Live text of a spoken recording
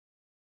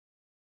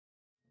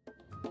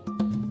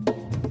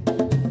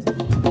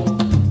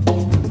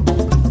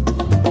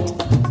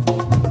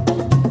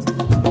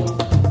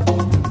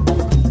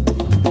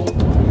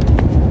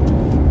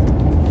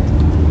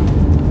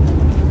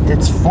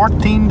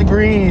14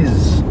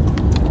 degrees.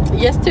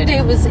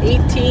 Yesterday was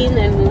 18,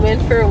 and we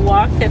went for a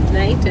walk at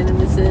night, and it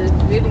was a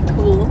really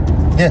cool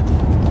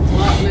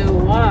little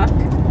walk.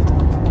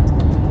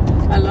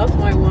 I love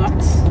my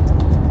walks.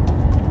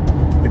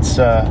 It's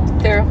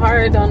they're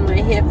hard on my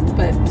hip,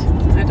 but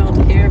I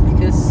don't care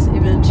because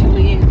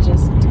eventually it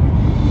just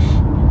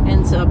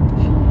ends up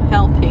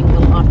helping a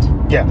lot.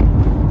 Yeah.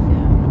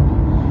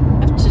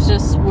 I have to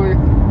just work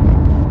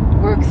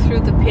through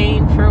the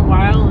pain for a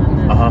while,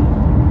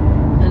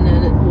 and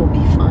then it will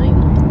be fine.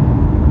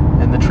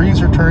 And the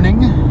trees are turning,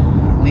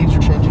 leaves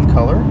are changing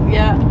color.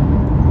 Yeah.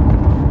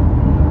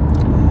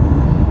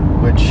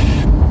 Which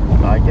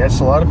I guess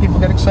a lot of people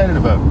get excited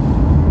about.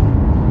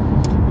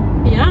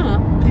 Yeah.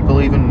 People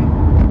even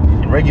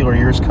in regular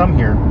years come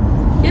here.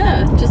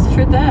 Yeah, just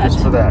for that.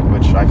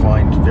 Which I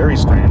find very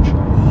strange.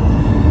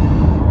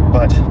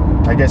 But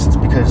I guess it's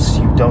because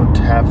you don't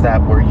have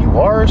that where you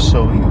are,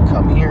 so you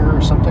come here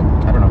or something.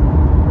 I don't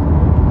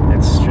know.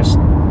 It's just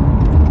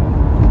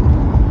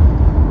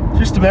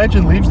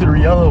imagine leaves that are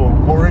yellow,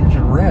 orange,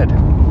 and red.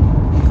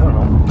 I don't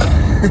know.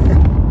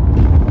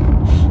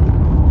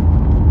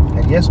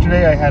 And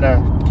yesterday I had a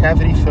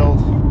cavity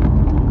filled.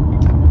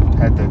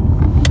 Had the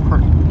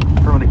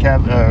permanent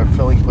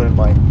filling put in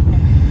my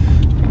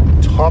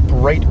top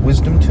right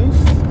wisdom tooth,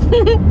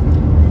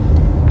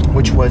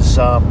 which was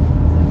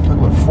took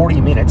about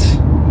 40 minutes,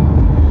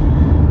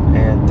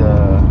 and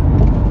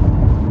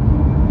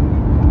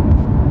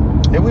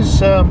it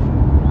was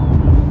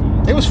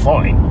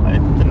fine.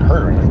 It didn't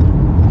hurt or anything.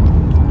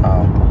 I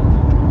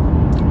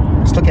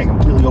still can't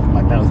completely open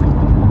my mouth,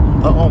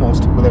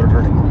 almost, without it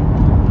hurting,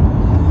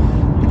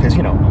 because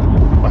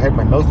I had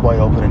my mouth wide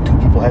open and two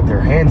people had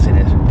their hands in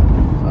it.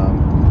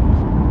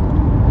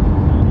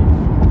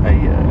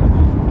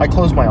 I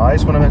close my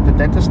eyes when I'm at the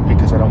dentist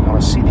because I don't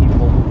want to see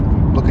people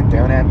looking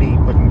down at me,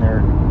 putting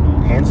their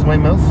hands in my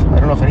mouth. I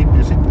don't know if do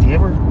you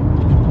ever,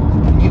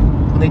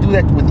 when they do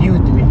that with you,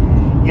 do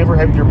you ever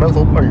have your mouth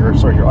open, or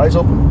your eyes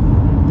open?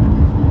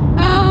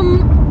 I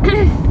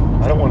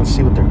don't want to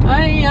see what they're doing.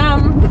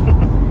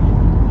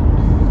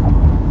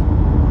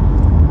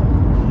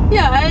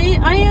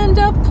 I end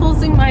up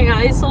closing my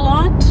eyes a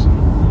lot,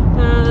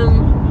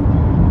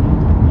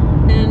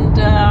 and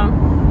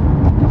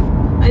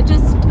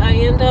I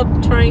end up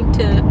trying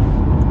to,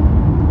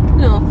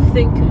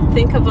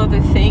 think of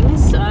other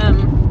things.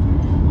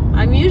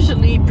 I'm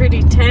usually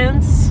pretty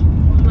tense.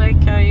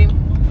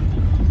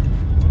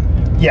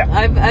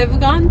 I've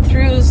gone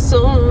through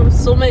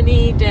so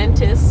many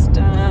dentist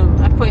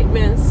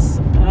appointments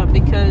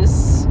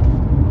because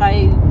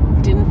I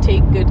didn't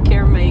take good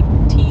care of my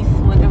teeth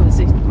when I was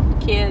a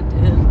kid,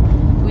 and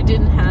we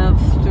didn't have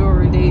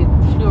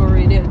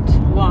fluoridated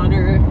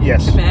water in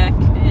Quebec,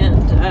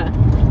 and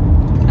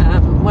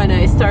when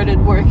I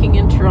started working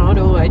in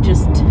Toronto, I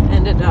just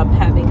ended up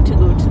having to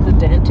go to the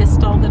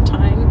dentist all the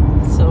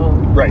time. So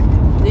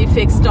they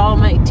fixed all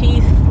my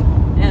teeth,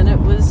 and it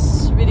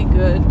was really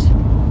good.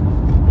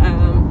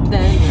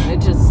 Then I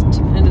just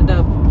ended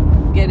up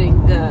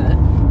getting the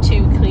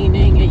 2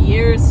 cleaning a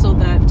year, so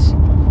that,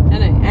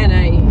 and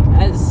I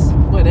as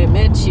when I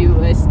met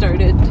you, I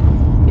started,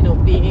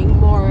 being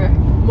more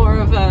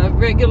of a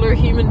regular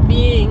human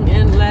being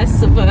and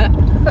less of a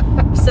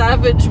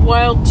savage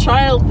wild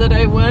child that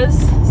I was.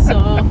 So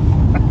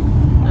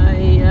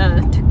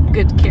I took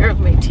good care of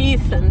my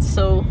teeth, and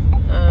so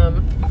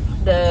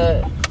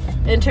the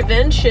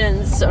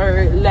interventions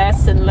are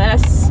less and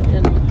less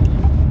in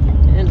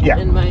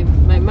my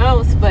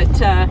mouth,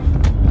 but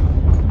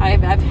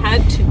I've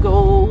had to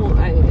go.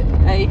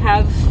 I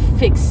have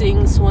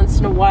fixings once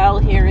in a while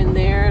here and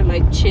there,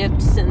 like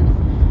chips, and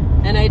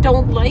I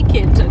don't like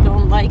it.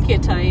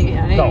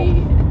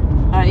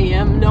 I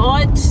am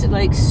not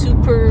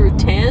super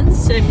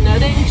tense. I'm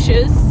not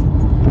anxious.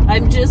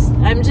 I'm just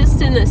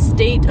in a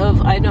state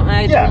of I don't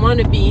want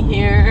to be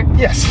here.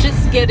 Yes.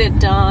 Just get it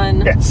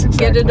done. Yes, exactly.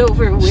 Get it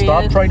over with.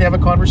 Stop trying to have a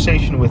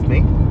conversation with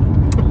me.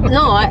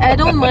 No, I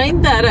don't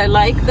mind that. I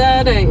like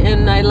that,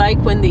 and I like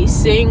when they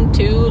sing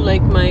too.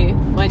 Like my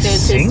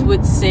dentist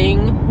would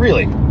sing.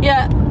 Really?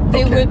 Yeah,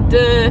 they would.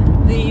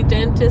 The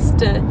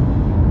dentist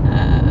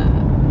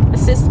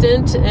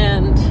assistant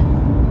and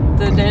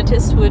the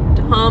dentist would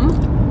hum.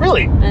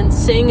 Really? And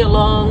sing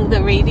along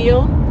the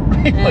radio.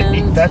 Really?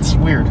 And that's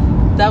weird.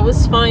 That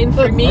was fine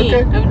for me.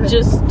 Okay.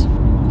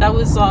 That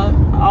was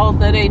all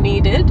that I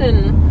needed,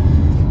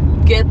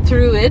 and get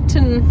through it,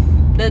 and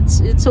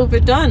it's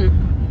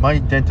overdone. My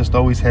dentist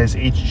always has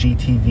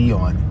HGTV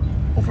on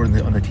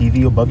the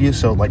TV above you,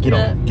 so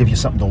give you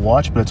something to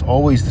watch, but it's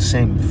always the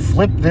same.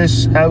 Flip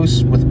this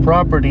house with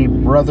property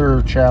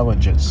brother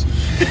challenges.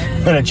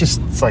 And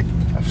it's like,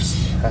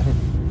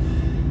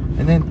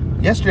 and then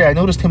yesterday I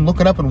noticed him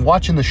looking up and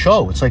watching the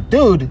show. It's like,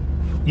 dude,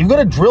 you've got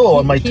a drill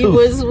on my tooth. He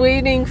was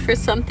waiting for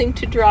something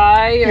to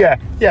dry.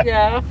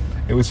 Yeah.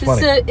 It was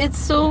funny.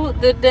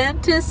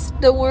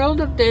 The world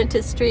of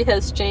dentistry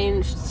has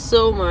changed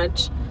so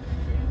much.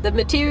 The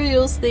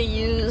materials they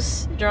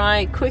use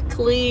dry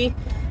quickly.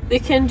 They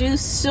can do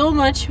so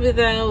much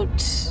without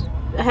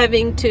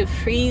having to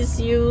freeze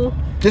you.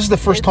 This is the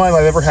first time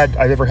I've ever had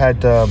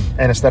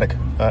anesthetic.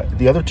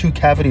 The other 2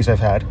 cavities I've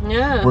had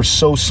were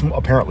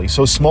apparently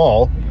so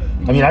small.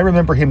 I mean, I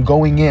remember him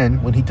going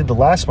in when he did the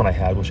last one I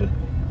had, which is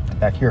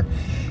back here.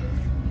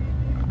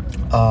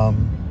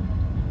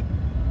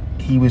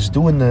 He was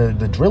doing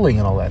the drilling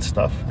and all that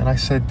stuff, and I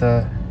said,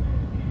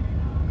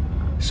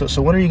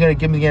 "So when are you going to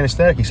give me the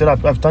anesthetic?" He said,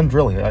 "I've done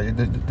drilling. I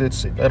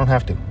don't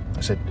have to."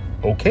 I said,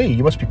 "Okay,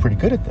 you must be pretty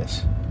good at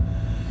this."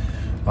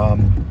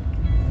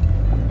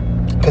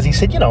 Because he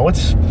said,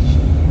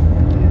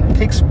 it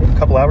takes a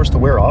couple hours to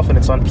wear off, and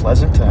it's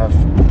unpleasant to have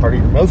part of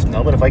your mouth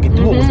numb. And if I can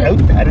do it without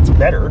that, it's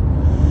better.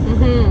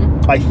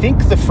 Mm-hmm. I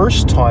think the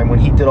first time when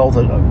he did a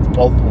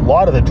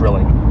lot of the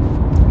drilling,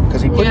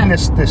 because he put in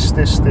this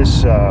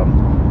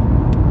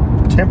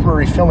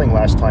temporary filling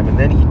last time, and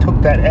then he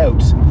took that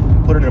out,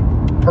 put in a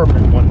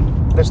permanent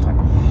one this time.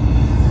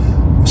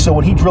 So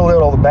when he drilled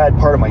out all the bad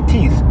part of my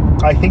teeth,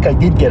 I think I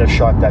did get a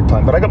shot that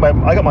time, but I got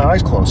my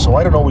eyes closed, so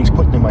I don't know what he's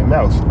putting in my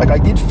mouth. Like, I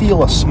did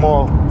feel a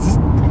small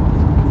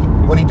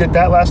when he did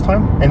that last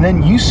time, and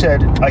then you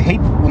said, "I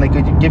hate when they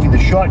give you the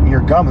shot in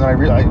your gum," and I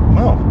realized,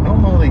 well, I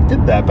don't know if they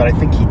did that, but I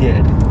think he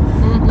did,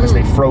 because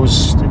they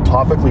froze it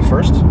topically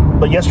first.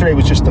 But yesterday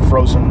was just the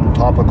frozen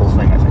topical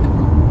thing, I think.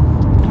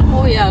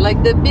 Oh yeah,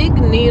 like the big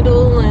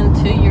needle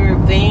into your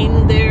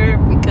vein there,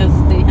 because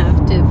they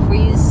have to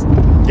freeze.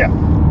 Yeah.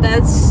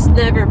 That's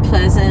never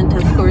pleasant,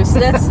 of course.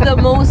 That's the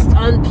most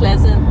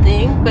unpleasant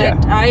thing,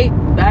 but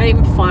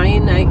I'm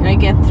fine. I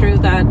get through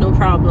that, no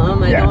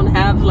problem. I don't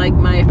have like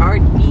my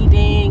heart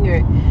beating,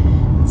 or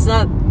it's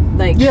not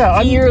like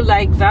fear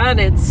like that.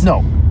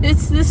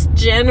 It's this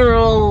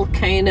general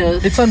kind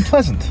of, it's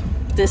unpleasant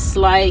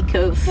dislike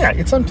of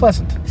it's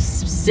unpleasant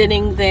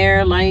sitting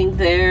there, lying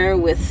there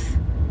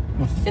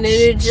and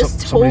you're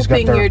just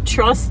hoping, you're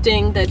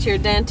trusting that your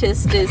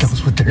dentist is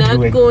not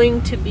going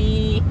to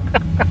be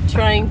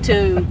trying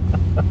to,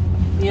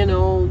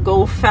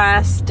 go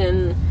fast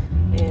and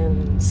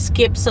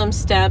skip some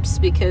steps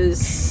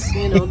because,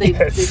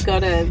 they've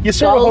got a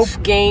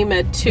golf game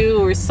at 2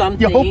 or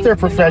something. You hope they're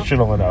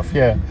professional enough,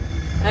 yeah.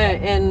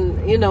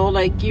 And,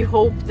 you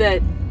hope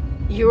that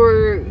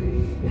you're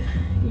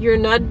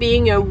not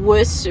being a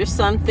wuss or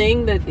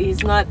something, that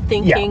he's not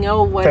thinking,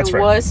 what a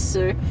wuss,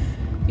 or...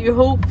 You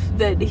hope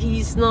that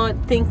he's not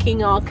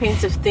thinking all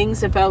kinds of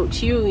things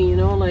about you,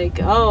 like,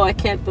 oh, I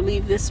can't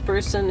believe this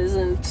person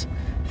isn't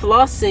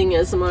flossing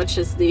as much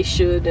as they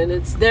should, and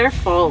it's their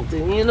fault.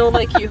 And, you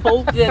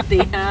hope that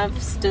they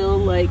have still,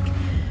 like,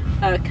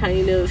 a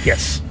kind of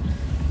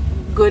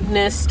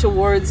goodness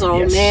towards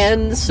all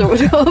men,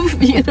 sort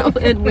of,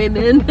 and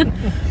women, and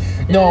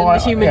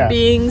human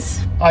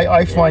beings.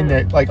 I find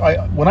that, like,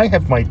 when I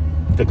have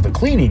the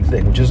cleaning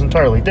thing, which is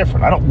entirely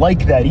different, I don't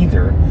like that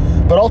either.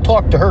 But I'll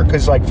talk to her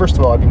because, like, first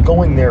of all, I've been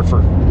going there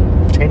for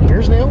 10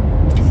 years now.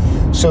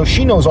 So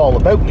she knows all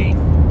about me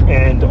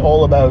and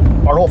all about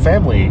our whole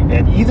family.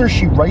 And either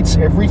she writes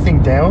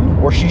everything down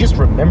or she just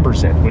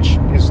remembers it, which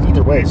is,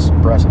 either way, is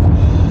impressive.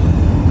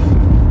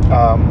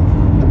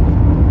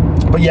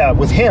 But yeah,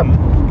 with him,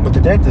 with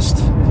the dentist,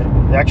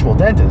 the actual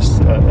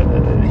dentist,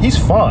 he's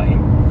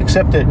fine,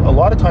 except that a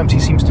lot of times he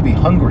seems to be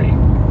hungry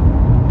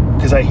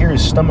because I hear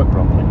his stomach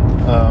grumbling,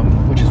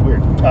 which is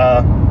weird.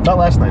 Not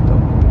last night, though.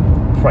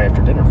 Probably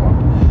after dinner for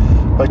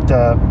him. But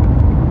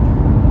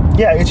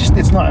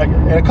it's not.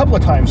 And a couple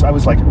of times I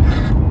was like,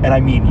 and I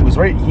mean, he's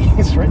right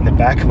in the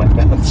back of my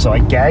mouth, so I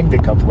gagged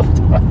a couple of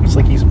times.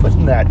 Like, he's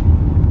putting the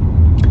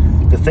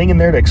thing in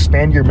there to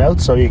expand your mouth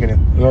so you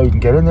can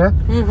get in there.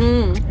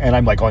 Mm-hmm. And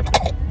I'm like going,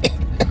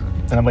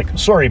 and I'm like,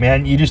 sorry,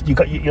 man,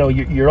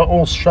 you're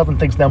almost shoving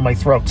things down my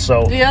throat.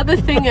 So the other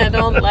thing I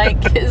don't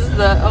like is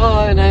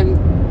and I'm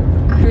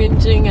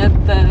cringing at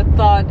the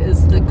thought,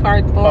 is the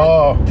cardboard.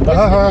 Oh,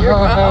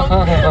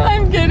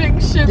 I'm getting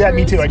shivers. Yeah,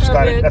 me too. I just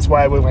got it. That's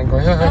why I went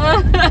going.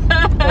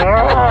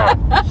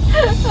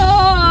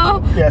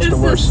 It's the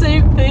worst. The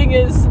same thing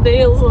as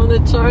nails on the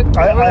chalkboard.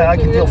 I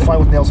can feel fine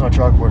with nails on a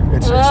chalkboard.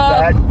 It's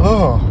bad.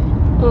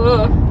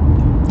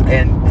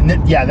 And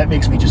then, that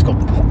makes me just go.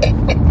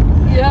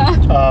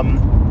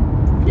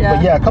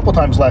 But a couple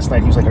times last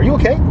night he was like, "Are you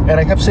okay?" And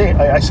I kept saying,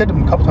 I said to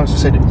him a couple times, I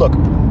said, "Look,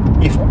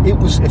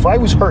 if I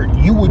was hurt,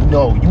 you would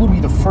know. You would be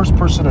the first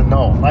person to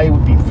know. I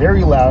would be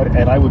very loud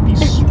and I would be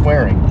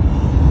swearing."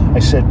 I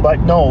said,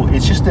 "But no,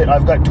 it's just that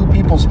I've got 2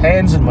 people's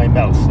hands in my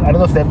mouth. I don't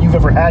know if you've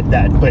ever had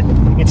that, but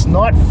it's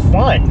not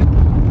fun.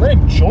 I'm not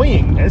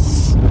enjoying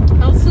this."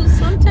 Also,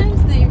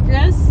 sometimes they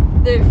rest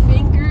their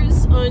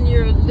fingers on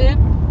your lip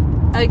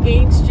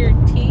against your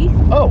teeth.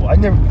 Oh, I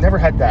never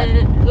had that.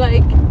 And,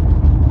 like,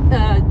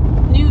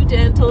 new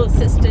dental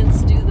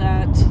assistants do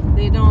that.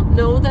 They don't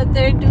know that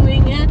they're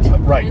doing it.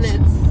 Right.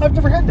 And I've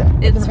never had that.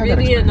 It's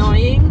really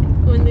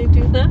annoying when they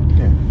do that.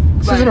 Yeah.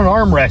 This isn't an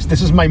armrest.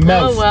 This is my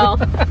mouth. Oh, well.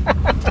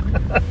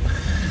 But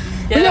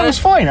it was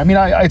fine. I mean,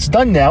 it's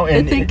done now.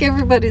 And I think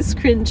everybody's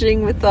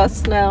cringing with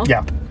us now.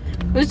 Yeah.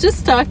 I was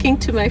just talking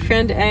to my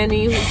friend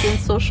Annie, who's in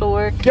social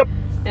work. Yep.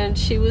 and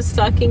she was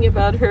talking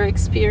about her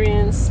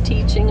experience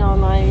teaching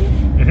online,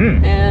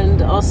 Mm-hmm.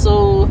 and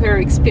also her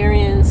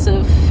experience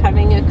of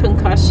having a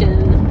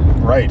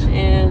concussion Right.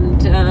 and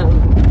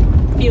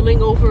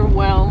feeling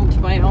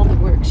overwhelmed by all the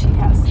work she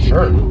has to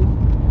Sure. do.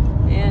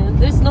 And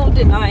there's no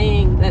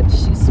denying that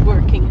she's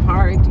working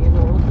hard, you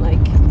know, like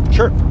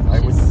Sure. I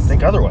would She's-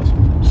 think otherwise.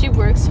 she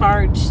works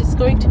hard. She's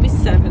going to be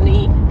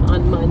 70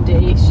 on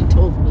Monday, she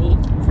told me.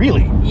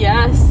 Really?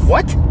 Yes.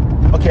 What?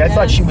 Okay, I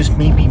thought she Yes. was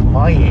maybe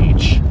my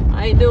age.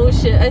 I know I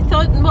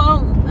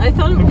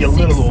thought it Maybe a was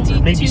little older,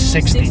 62, maybe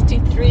 60.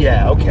 63.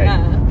 Yeah, okay.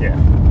 Yeah. Yeah.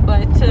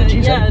 But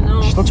Geez, yeah,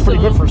 no. She looks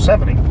pretty so- good for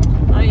 70.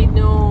 I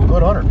know.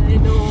 Good on her. I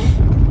know.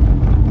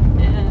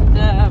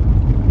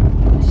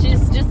 And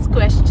she's just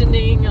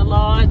questioning a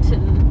lot,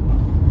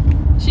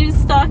 and she was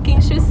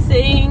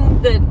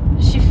saying that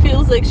she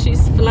feels like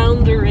she's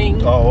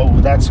floundering. Oh,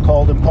 that's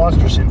called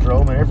imposter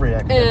syndrome, and every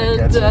academic And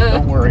gets it.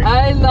 Don't worry.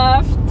 I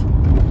laughed.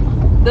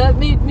 That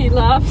made me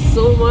laugh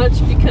so much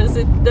because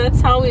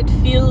that's how it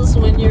feels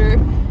when you're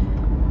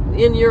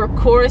in your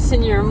course,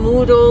 in your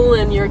Moodle,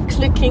 and you're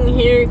clicking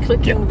here,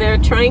 clicking Yeah. there,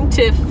 trying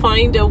to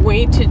find a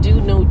way to do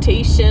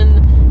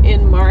notation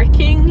in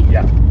marking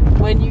Yeah.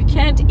 when you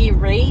can't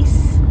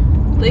erase.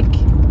 Like,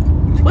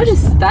 what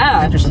is I that?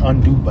 think there's an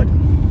undo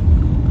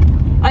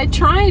button. I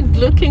tried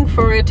looking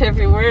for it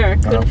everywhere. I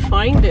couldn't Uh-huh.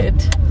 find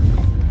it.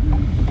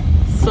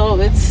 So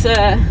it's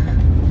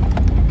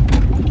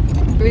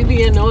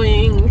really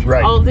annoying.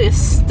 Right. All this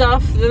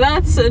stuff.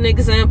 That's an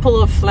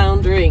example of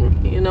floundering,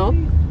 you know?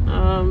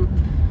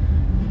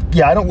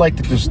 Yeah, I don't like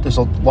that there's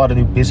a lot of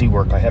new busy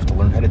work I have to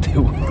learn how to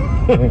do.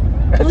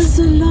 There's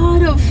a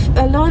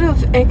lot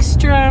of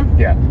extra.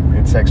 Yeah,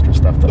 it's extra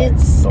stuff that I don't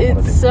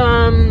want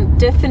to do.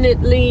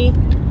 Definitely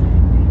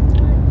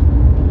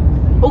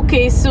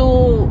okay.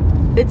 So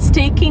it's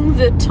taking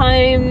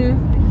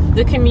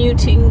the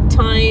commuting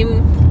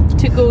time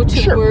to go to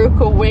Sure. work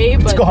away,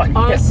 It's but gone,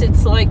 us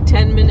it's like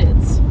 10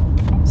 minutes.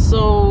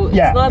 So it's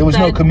Yeah, not there was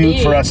no that commute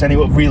for big. us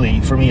anyway. Really,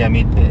 for me, I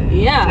mean,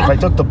 Yeah. if I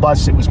took the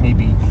bus, it was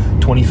maybe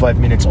 25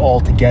 minutes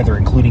altogether,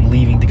 including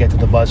leaving to get to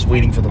the bus,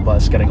 waiting for the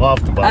bus, getting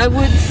off the bus. I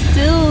would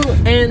still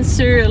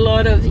answer a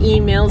lot of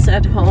emails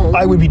at home.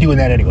 I would be doing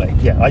that anyway.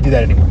 Yeah, I do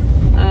that anyway.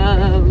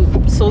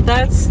 So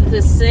that's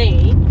the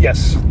same.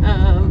 Yes.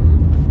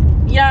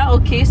 Yeah,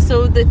 okay,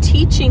 so the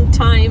teaching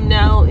time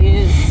now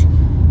is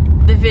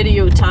the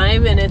video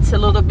time, and it's a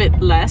little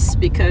bit less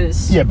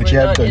because Yeah, but we're you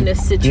have not in a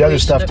the other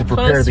stuff situation to of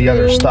prepare the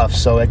other classroom. stuff,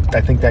 so I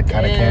think that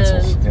kind of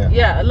cancels. And,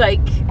 Yeah.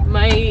 like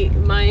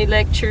my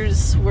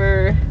lectures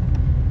were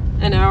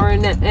an hour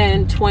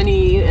and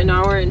 20, an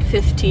hour and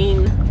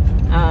 15.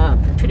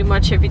 Pretty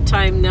much every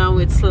time now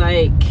it's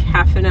like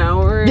half an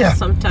hour, Yeah,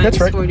 sometimes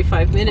that's right.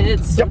 45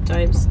 minutes, Yep.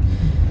 sometimes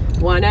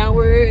 1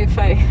 hour if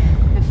I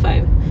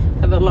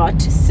have a lot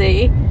to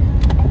say.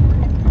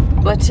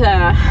 But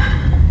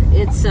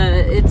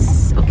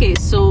it's okay,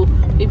 so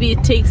maybe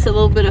it takes a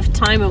little bit of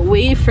time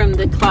away from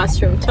the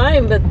classroom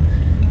time, but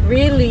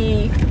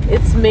really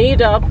it's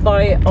made up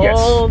by Yes.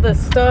 all the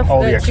stuff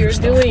All the that extra you're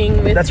stuff.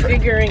 doing with That's right.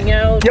 figuring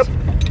out. Yep.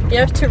 You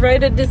have to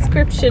write a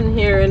description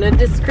here and a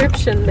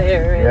description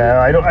there. And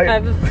Yeah, I don't.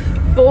 have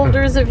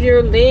folders of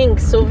your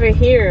links over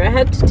here. I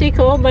had to take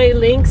all my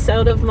links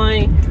out of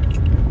my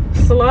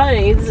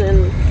slides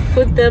and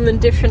put them in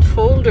different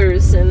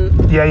folders,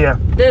 and Yeah.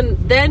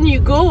 then you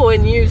go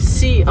and you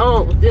see,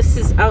 oh, this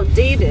is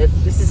outdated.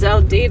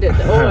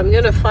 Oh, I'm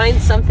gonna find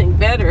something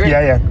better.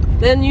 Yeah.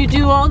 Then you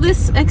do all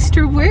this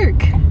extra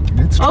work.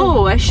 It's true.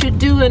 Oh, I should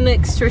do an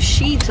extra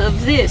sheet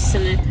of this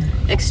and an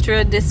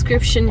extra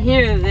description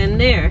here and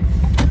there.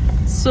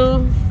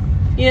 So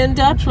you end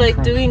up like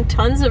true. doing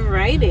tons of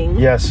writing.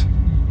 Yes.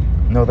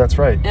 No, that's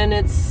right. And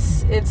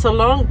it's a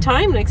long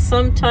time. Like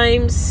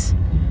sometimes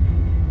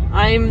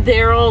I'm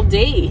there all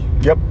day,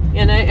 Yep.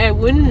 and I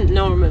wouldn't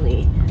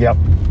normally. Yep.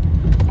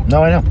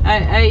 No, I know.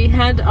 I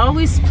had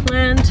always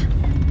planned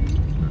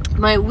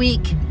my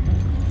week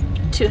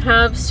to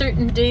have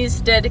certain days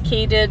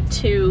dedicated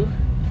to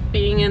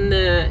being in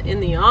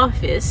the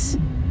office,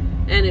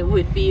 and it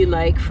would be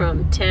like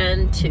from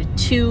 10 to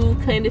 2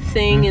 kind of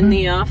thing in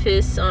the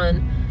office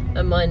on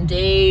a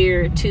Monday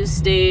or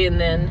Tuesday, and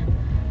then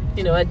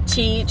I'd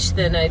teach,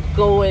 then I'd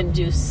go and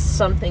do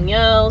something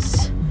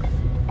else,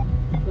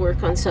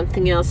 work on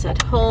something else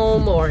at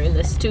home or in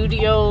the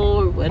studio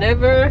or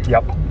whatever.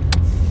 Yep.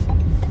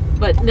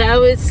 But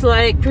now it's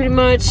like pretty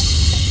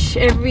much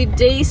every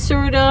day,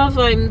 sort of.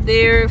 I'm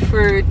there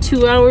for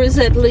 2 hours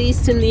at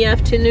least in the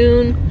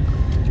afternoon.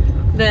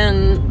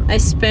 Then I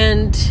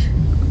spend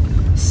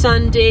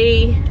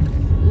Sunday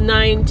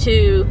 9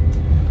 to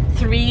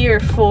 3 or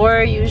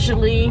 4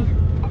 usually.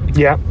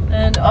 Yeah.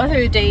 And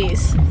other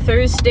days,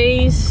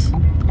 Thursdays,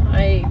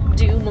 I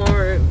do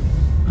more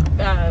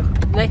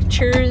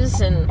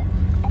lectures, and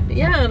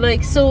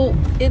so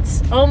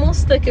it's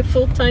almost like a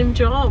full-time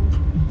job.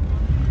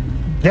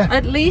 Yeah.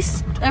 At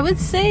least I would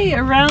say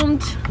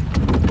around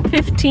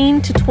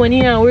 15 to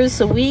 20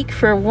 hours a week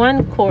for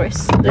one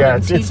course that Yeah,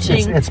 I'm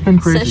teaching it's been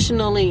crazy.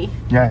 sessionally.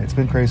 Yeah, it's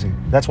been crazy.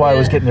 That's why I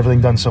was getting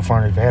everything done so far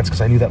in advance,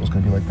 because I knew that was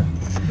going to be like that.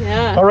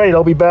 Yeah. All right,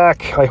 I'll be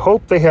back. I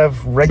hope they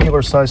have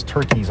regular sized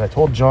turkeys. I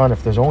told John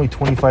if there's only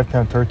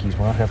 25-pound turkeys,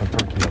 we're not having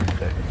turkey every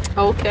day.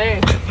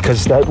 Okay.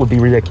 Because that would be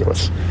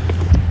ridiculous.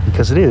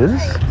 Because it is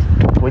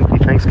going to be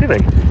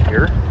Thanksgiving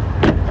here,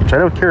 which I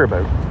don't care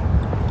about.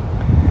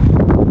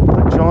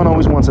 But John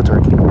always wants a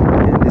turkey.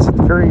 It is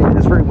very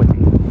windy.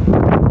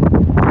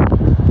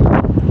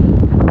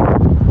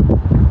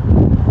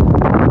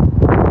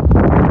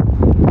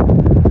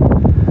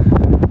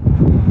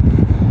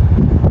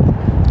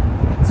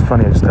 It's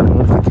funny, I just got a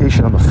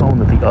notification on the phone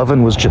that the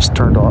oven was just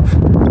turned off.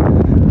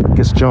 I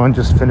guess John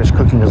just finished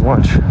cooking his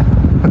lunch. Okay,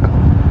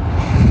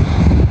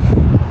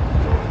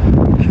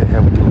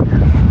 how we doing here?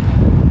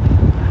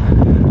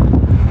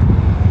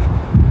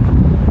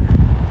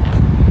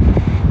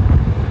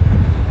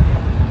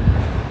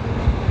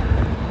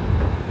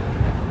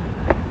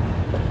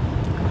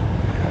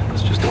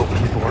 Let's just hope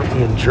people aren't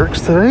being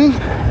jerks today.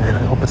 And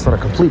I hope it's not a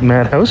complete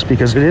madhouse,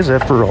 because it is,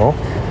 after all.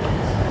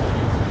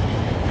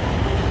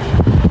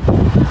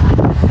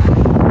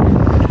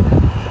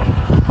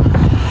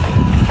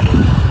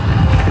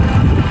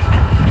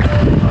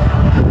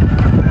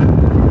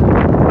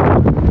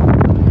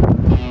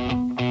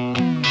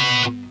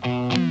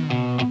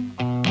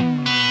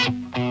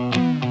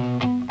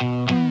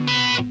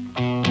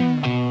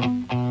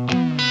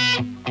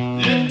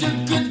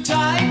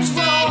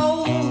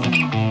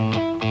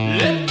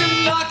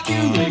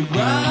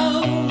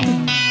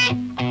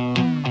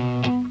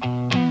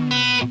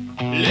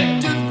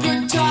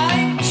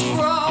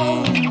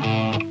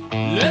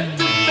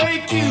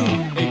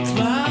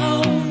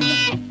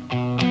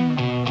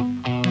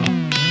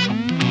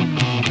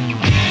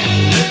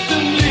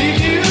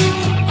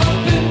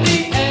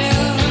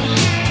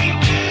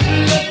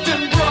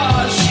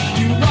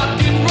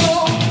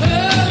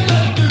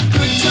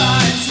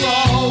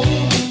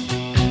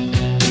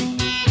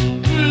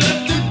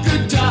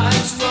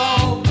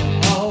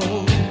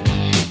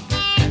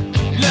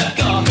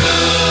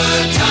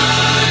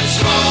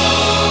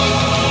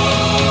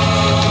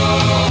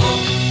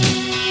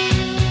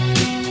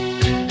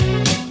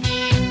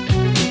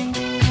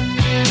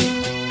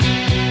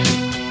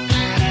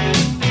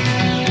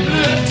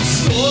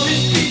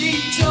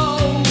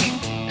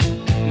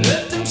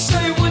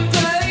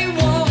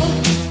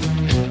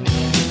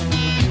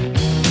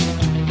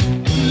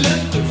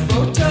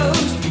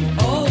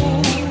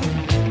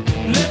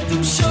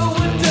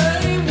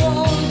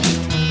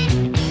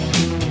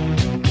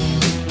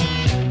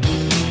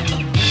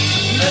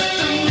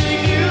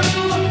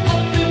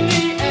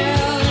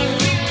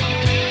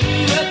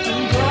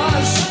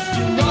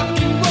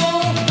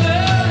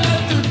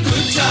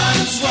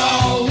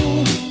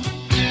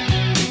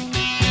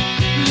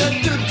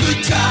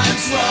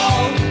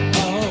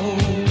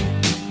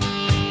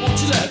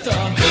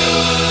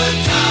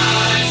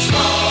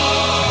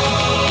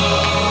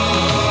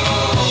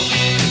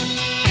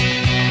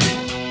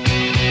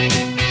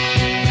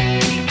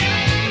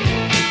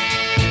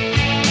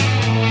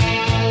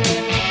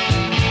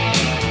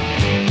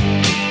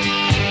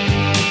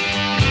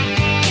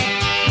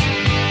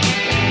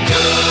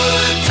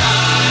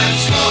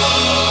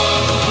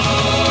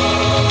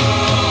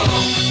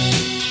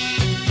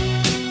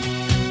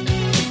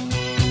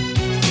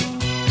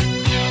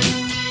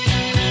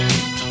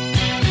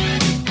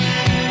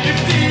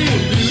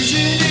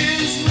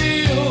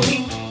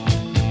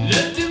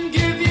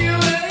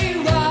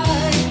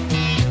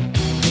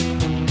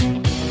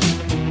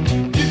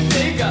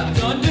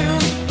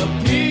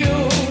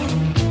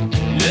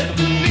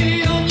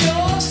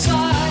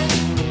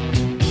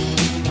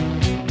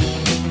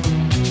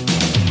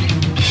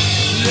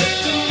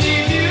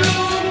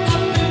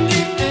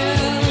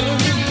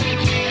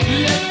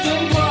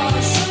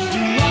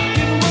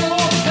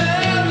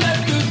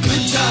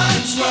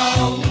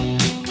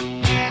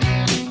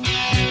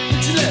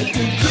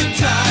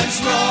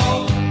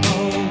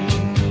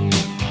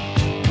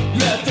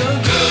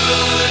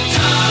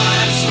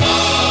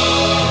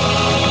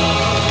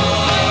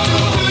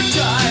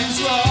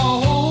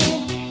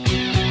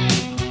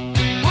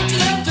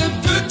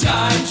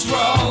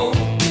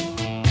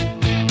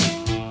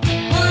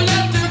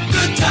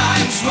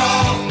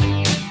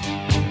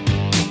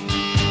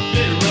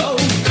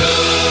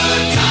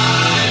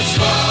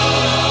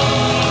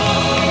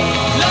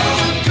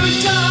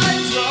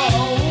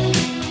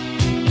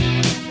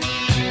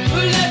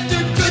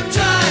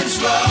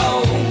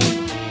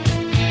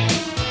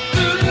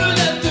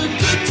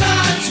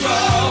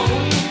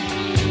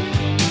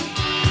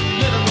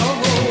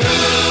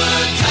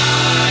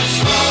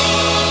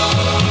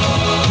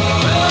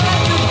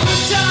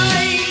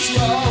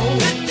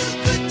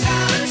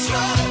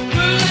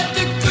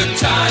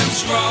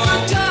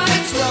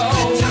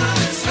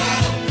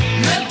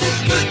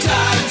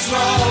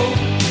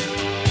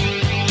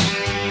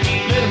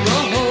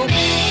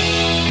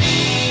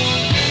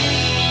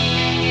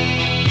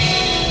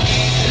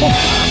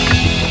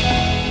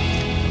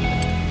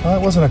 Well,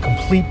 that wasn't a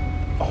complete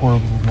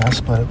horrible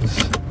mess, but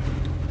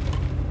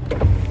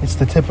it's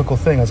the typical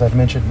thing, as I've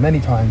mentioned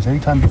many times.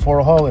 Anytime before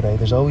a holiday,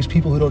 there's always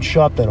people who don't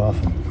shop that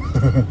often.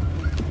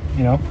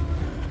 You know?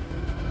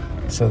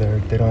 So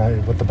they don't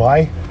have what to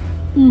buy.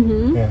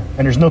 Mm-hmm. Yeah.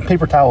 And there's no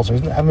paper towels. I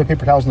haven't been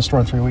paper towels in the store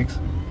in 3 weeks.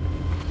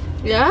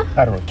 Yeah?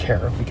 I don't really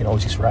care. We can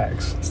always use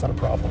rags. It's not a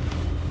problem.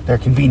 They're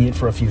convenient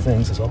for a few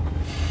things is all.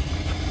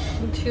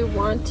 Would you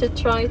want to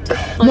try to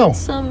find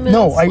some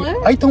elsewhere?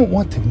 I don't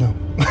want to, no.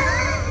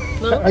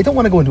 No? I don't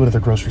want to go into another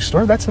grocery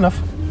store. That's enough.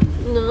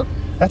 No.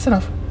 That's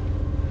enough.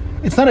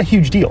 It's not a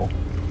huge deal.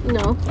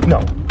 No.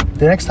 No.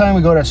 The next time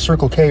we go to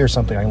Circle K or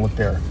something, I can look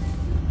there.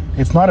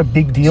 It's not a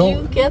big deal.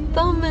 Do you get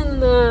them in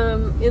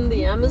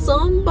the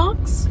Amazon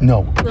box?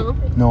 No. No.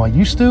 No, I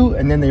used to,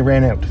 and then they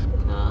ran out.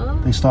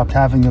 Oh. They stopped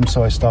having them,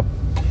 so I stopped.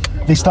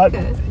 They stopped,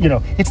 Okay. you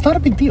know, it's not a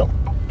big deal.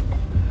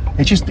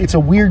 It's a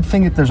weird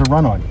thing that there's a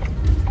run on.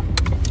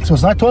 So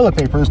it's not toilet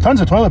paper. There's tons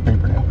of toilet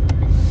paper now.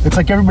 It's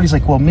like everybody's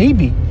like, well,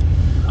 maybe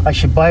I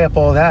should buy up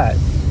all that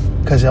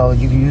because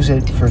you can use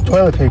it for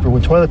toilet paper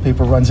when toilet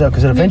paper runs out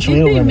because eventually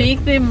Maybe it'll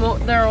they run out.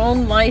 make their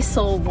own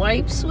Lysol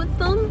wipes with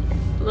them?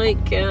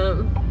 Like,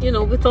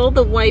 with all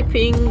the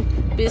wiping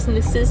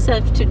businesses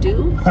have to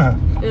do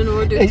in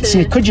order See,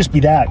 it could just be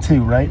that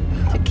too, right?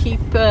 to keep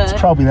It's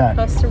probably that.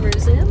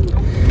 customers in.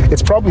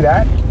 It's probably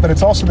that, but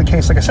it's also the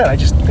case, like I said,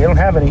 they don't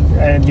have any,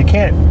 and you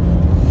can't.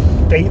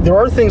 There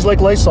are things like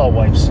Lysol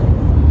wipes.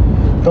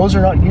 Those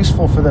are not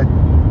useful for the.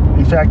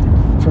 In fact,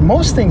 for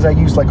most things, I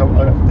use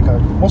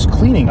most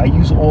cleaning. I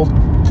use old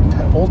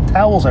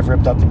towels I've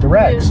ripped up into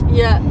rags.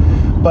 Yeah.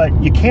 But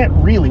you can't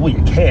really. Well,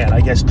 you can,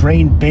 I guess,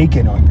 drain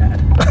bacon on that.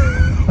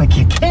 Like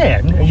you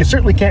can, and you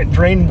certainly can't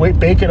drain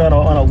bacon on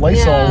a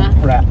Lysol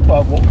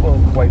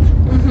wipe.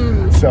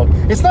 Mm-hmm. So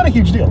it's not a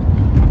huge deal.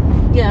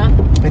 Yeah.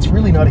 It's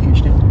really not a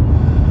huge deal.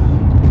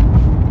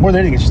 More than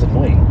anything, it's just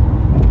annoying.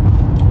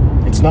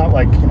 It's not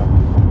like,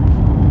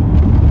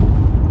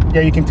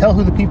 yeah, you can tell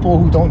who the people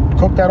who don't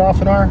cook that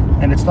often are,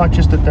 and it's not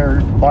just that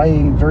they're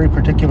buying very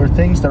particular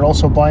things, they're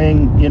also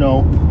buying,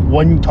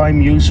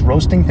 one-time use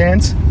roasting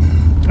pans.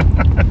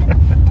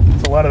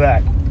 It's a lot of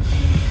that.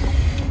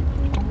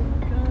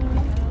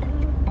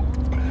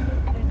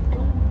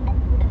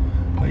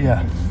 But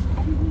yeah.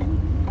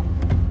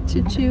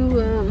 Did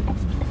you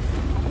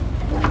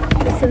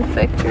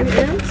disinfect your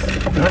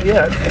hands? Not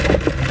yet.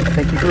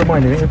 Thank you for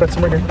reminding me. I've got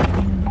some right here.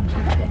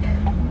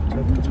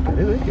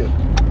 Thank you.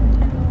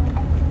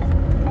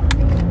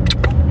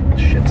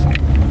 Shit.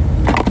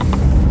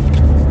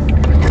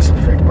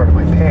 Disinfect part of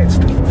my pants. I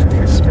think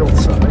I spilled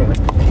some anyway.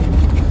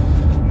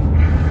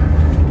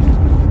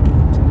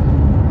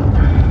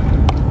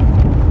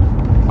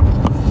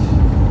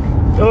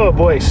 Oh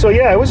boy. So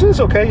yeah, it was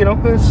okay.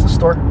 It's the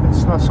store.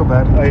 It's not so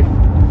bad.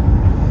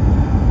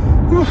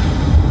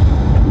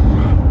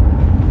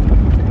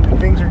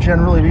 Things are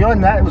generally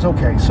beyond that. It was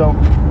okay. So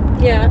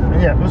Yeah.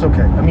 yeah, it was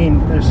okay. I mean,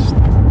 there's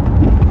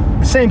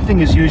the same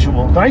thing as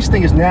usual. The nice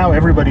thing is now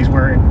everybody's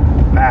wearing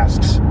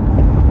masks.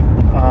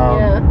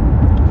 Yeah.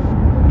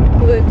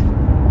 Good.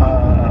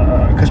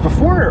 Because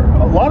before,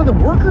 a lot of the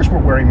workers were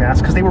wearing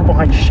masks because they were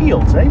behind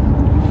shields, eh?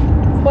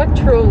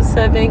 Quattro's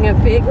having a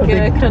big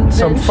convention.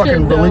 Some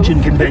fucking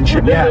religion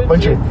convention. Yeah, a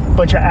bunch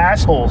of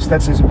assholes.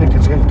 That's a big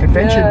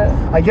convention.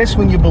 Yeah. I guess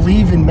when you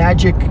believe in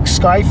magic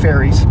sky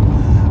fairies,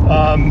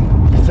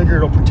 you figure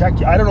it'll protect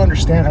you. I don't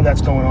understand how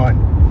that's going on.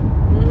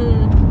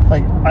 Mm-hmm.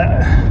 Like,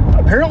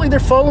 apparently they're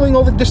following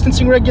all the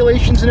distancing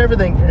regulations and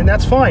everything, and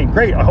that's fine.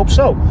 Great, I hope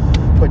so.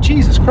 But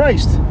Jesus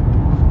Christ,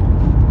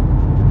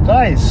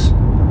 guys,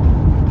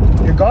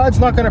 your God's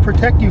not going to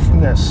protect you from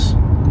this.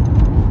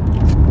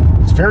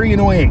 It's very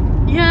annoying.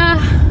 Yeah.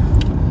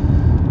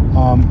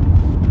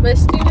 My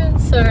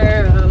students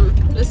are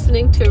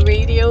listening to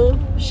radio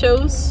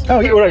shows. Oh,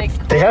 yeah, for right.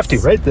 my They have to,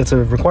 course. right? That's a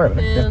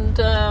requirement. And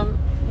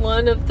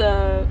one of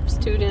the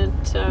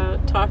students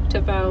talked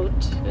about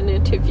an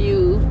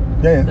interview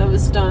Yeah. that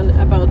was done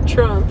about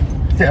Trump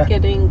Yeah.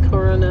 getting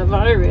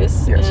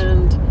coronavirus, Yes.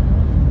 and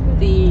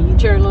the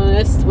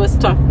journalist was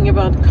talking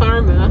about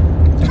karma,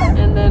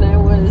 and then I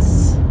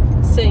was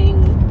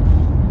saying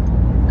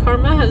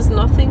karma has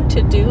nothing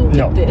to do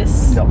with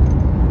this. No.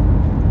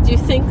 Do you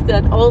think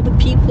that all the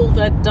people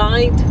that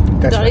died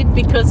That's died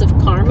because of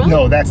karma?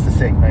 No, that's the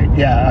thing, right?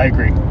 Yeah, I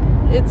agree.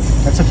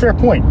 That's a fair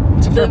point.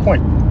 It's a fair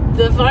point.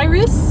 The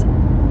virus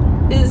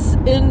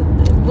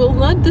will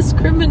not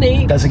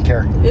discriminate. Doesn't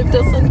care. It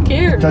doesn't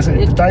care. It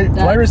doesn't. The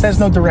virus has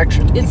no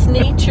direction. It's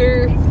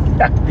nature.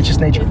 Yeah, it's just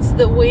nature. It's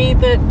the way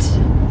that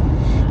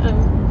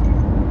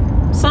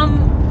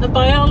a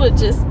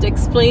biologist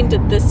explained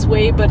it this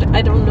way, but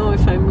I don't know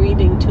if I'm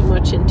reading too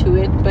much into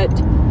it, but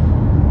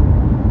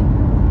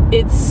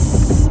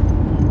it's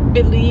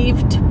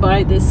believed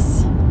by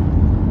this.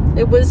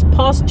 It was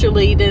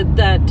postulated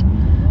that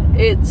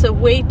it's a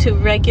way to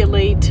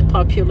regulate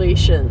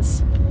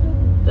populations.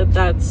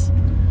 That's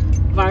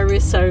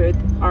viruses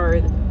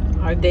are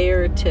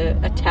there to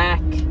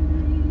attack,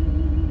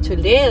 to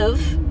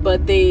live,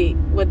 but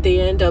what they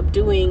end up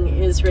doing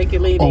is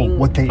regulating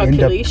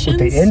populations. What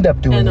they end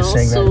up doing and is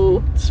saying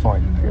that it's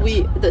fine.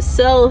 The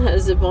cell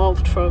has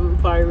evolved from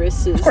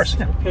viruses, of course,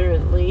 yeah.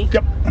 Apparently.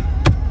 Yep.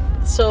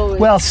 So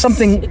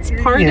it's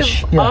part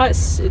of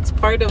us. It's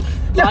part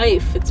of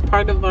life. It's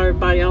part of our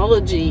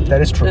biology.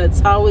 That is true. That's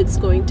how it's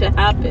going to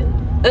happen.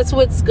 That's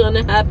what's going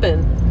to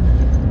happen.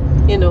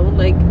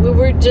 Like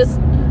we're just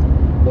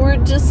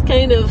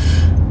kind of.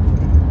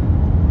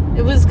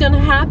 It was going to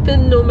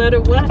happen no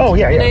matter what. Oh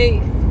yeah, yeah.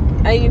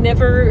 I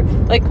never,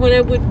 like when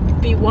I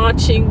would be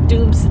watching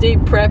Doomsday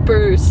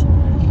Preppers,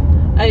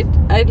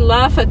 I'd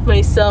laugh at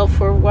myself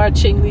for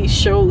watching these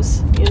shows.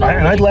 And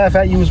I'd laugh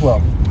at you as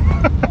well.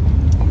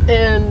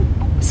 And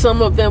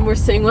some of them were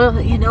saying, well,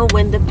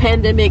 when the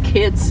pandemic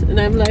hits, and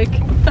I'm like,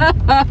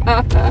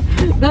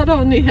 that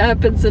only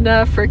happens in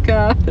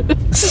Africa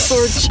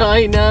or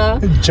China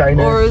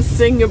or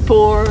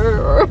Singapore,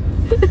 or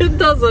it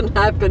doesn't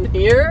happen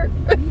here.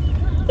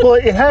 Well,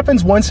 it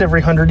happens once every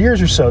 100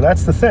 years or so.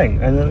 That's the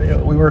thing.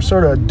 And we were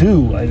sort of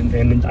due,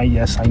 and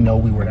yes, I know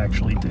we weren't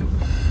actually due.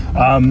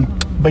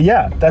 But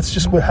yeah, that's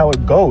just how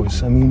it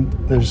goes. I mean,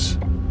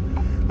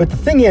 but the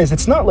thing is,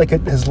 it's not like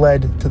it has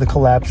led to the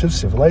collapse of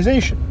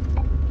civilization.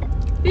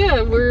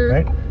 Yeah,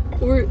 we're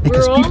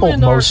all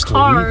in our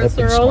cars,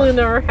 we're all in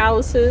our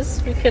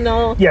houses. We can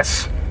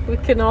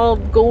all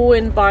go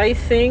and buy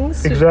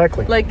things.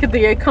 Exactly. Like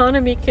the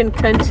economy can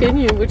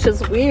continue, which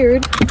is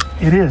weird.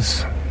 It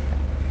is.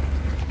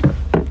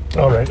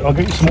 All right, I'll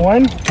get you some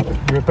wine.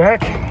 Be right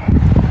back.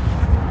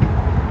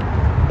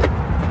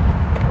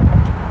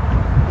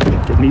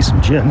 Get me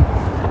some gin.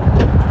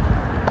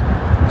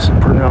 Some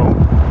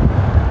Pernod.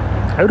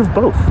 Out of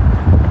both.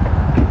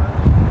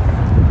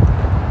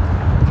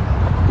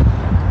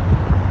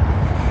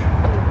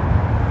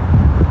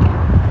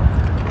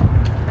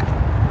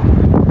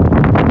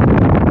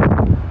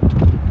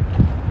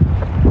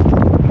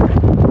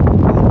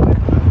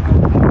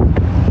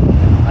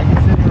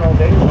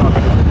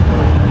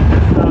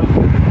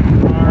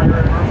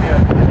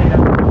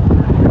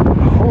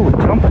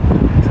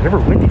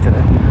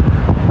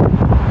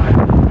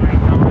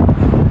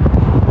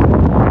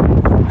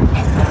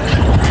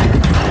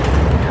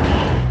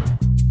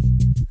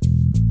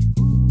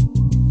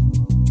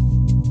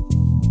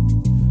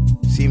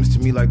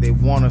 They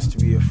want us to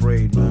be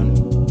afraid, man.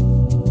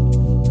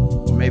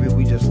 Or maybe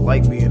we just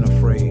like being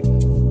afraid.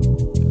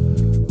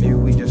 Maybe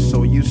we just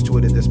so used to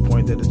it at this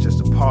point that it's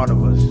just a part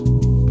of us,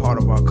 part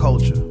of our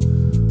culture.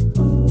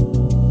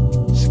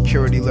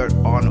 Security alert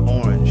on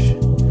orange.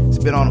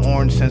 It's been on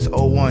orange since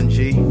 01,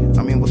 G.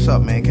 I mean, what's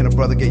up, man? Can a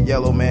brother get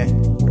yellow,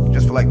 man?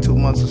 Just for like 2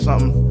 months or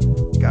something?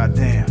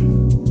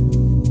 Goddamn.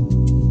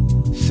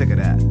 Sick of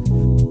that.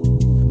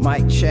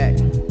 Mic check.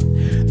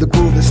 The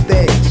groove is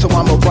thick, so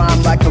I'ma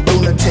rhyme like a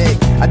lunatic.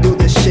 I do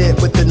this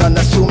shit with an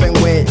unassuming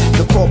wit.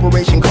 The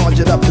corporation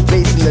conjured up the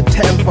bass and the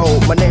tempo.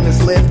 My name is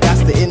Liv,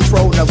 that's the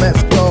intro, now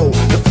let's go.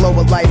 The flow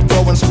of life,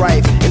 throwing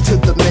strife into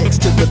the mix.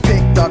 To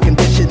depict our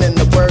condition and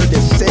the word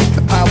is sick.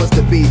 The powers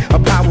to be, a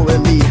power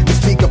in me. To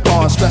speak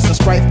upon stress and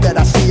strife that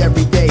I see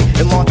every day.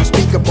 And launch a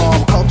speaker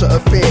bomb, culture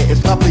of fear is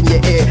up in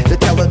your ear. They're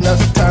telling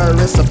us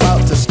terrorists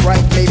about to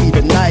strike, maybe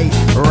tonight.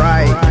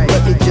 Right,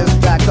 let me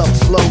just back up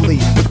slowly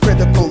with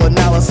critical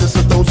analysis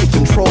of those who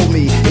control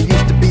me. It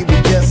used to be we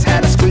just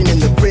had a screen in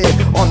the crib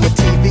on the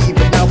TV,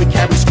 but now we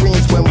carry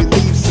screens when we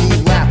leave. See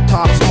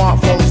laptops,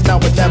 smartphones, now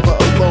we're never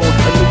alone.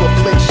 A new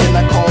affliction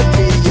I call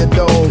media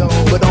dome.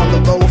 But on the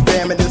low,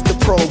 famine is the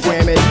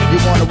programming. You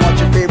wanna watch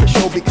your favorite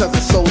show because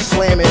it's so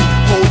slamming.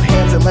 Hold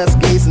hands and let's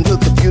gaze into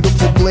the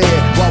beautiful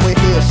glare while we're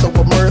here so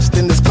immersed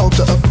in this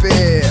culture of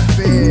fear.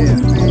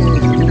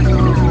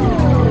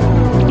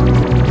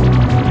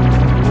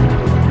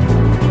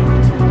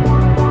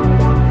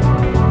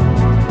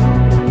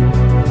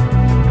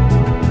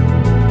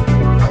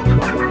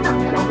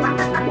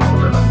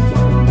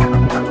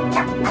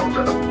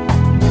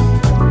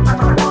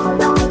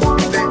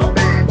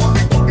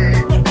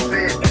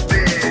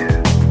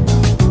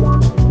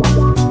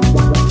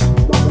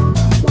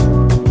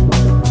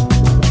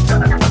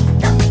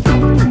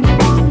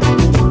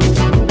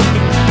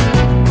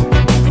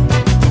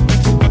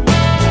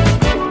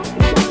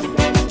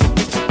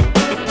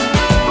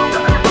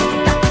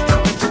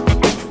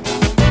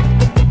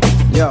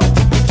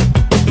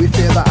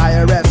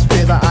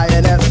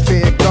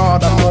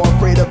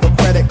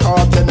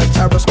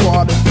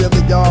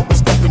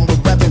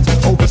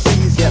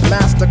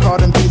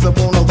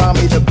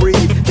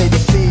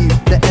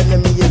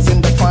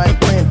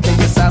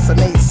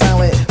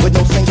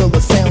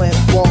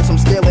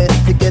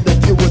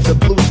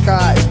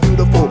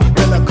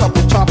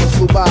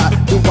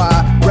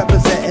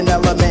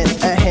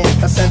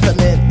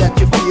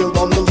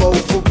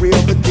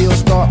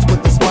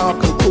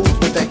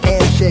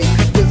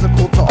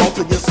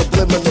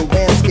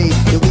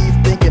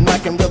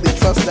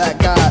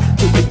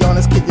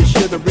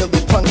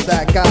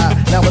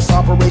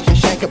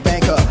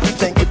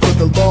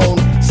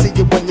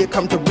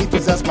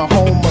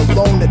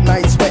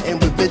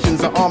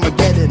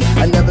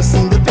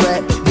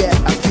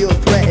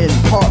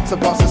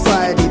 Of our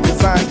society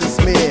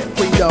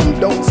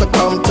Don't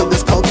succumb to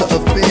this culture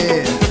of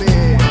fear.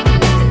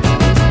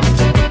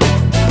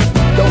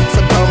 Don't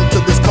succumb to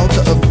this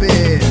culture of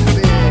fear.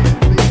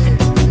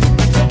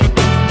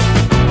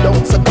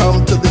 Don't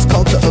succumb to this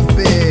culture of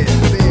fear.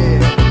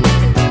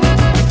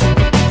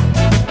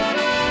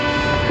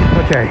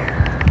 Okay.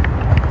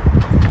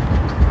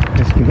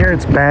 As you can hear,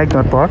 it's bagged,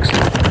 not boxed.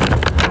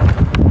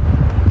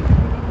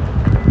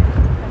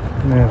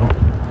 Now,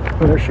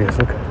 oh, there she is,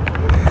 look.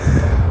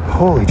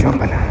 Holy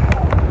jumping.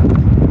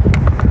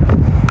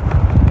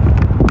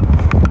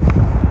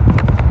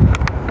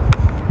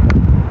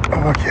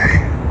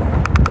 Okay.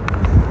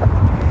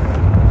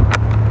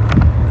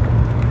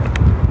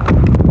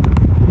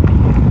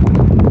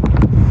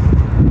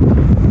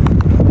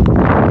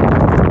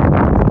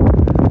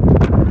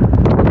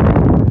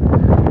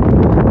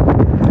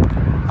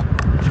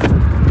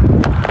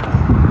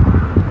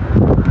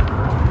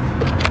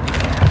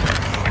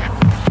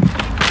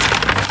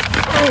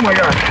 Oh my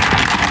God.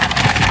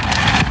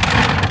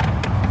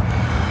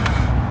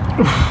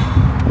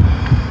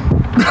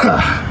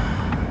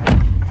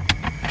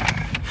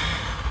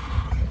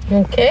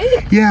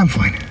 Okay. Yeah, I'm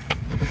fine.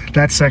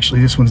 That's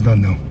actually, this one's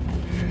done though.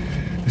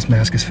 This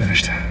mask is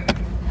finished.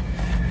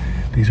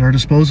 These are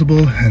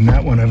disposable, and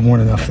that one I've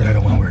worn enough that I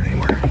don't want to wear it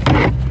anymore.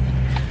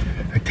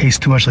 It tastes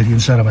too much like the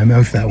inside of my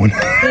mouth, that one.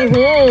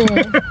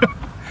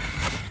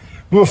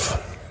 Woof.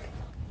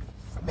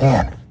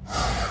 Man.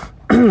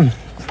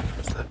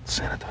 It's the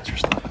sanitizer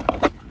stuff.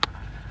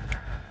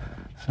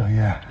 So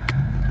yeah.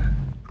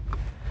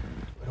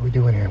 What are we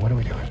doing here? What are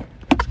we doing?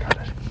 Let's got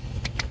it.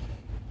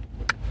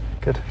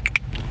 Good.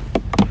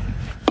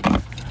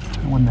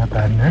 It wasn't that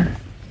bad in there.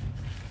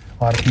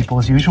 A lot of people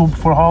as usual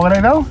before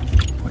holiday though.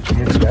 What do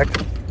you expect?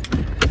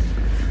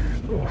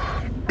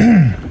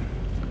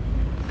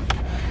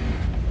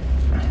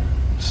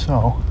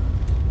 So,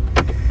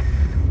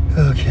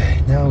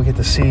 okay, now we get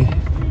to see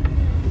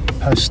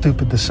how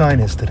stupid the sign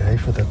is today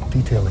for the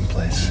detailing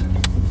place.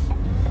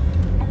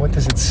 What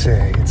does it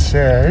say? It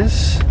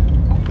says,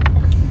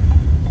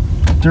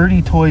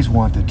 dirty toys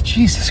wanted.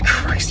 Jesus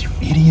Christ, you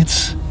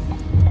idiots.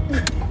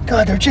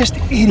 God, they're just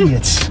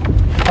idiots.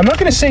 I'm not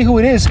gonna say who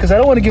it is because I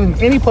don't want to give them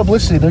any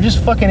publicity. They're just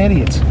fucking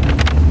idiots.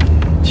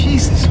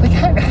 Jesus, like,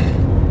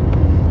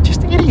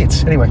 just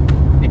idiots. Anyway.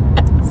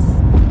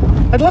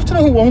 I'd love to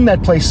know who owned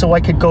that place so I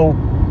could go,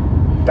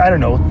 I don't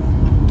know,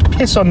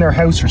 piss on their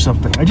house or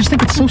something. I just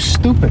think it's so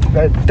stupid.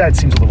 That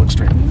seems a little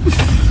extreme.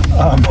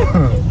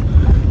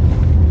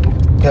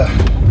 Yeah.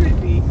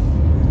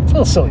 It's a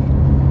little silly.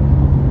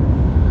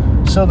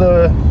 So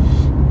the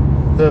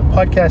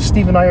podcast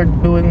Steve and I are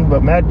doing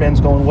about Mad Men's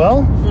going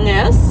well.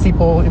 Yes.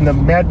 People in the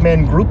Mad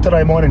Men group that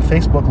I'm on in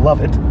Facebook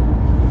love it.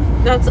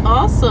 That's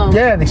awesome.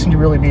 Yeah, they seem to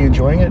really be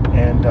enjoying it.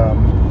 And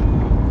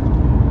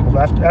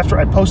after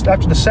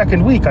the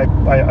second week, I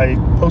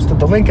posted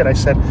the link and I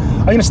said,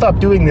 I'm going to stop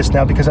doing this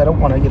now because I don't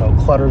want to,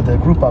 clutter the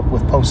group up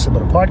with posts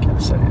about a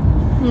podcast.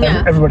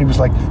 Yeah. Everybody was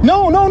like,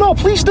 no,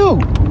 please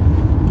do.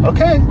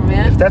 Okay,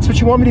 yeah. If that's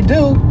what you want me to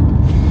do.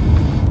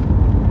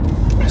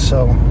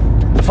 So,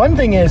 the fun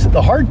thing is,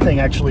 the hard thing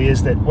actually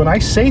is that when I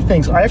say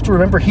things, I have to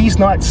remember he's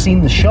not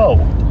seen the show.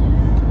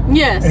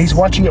 Yes. And he's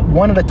watching it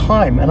one at a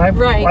time, and I've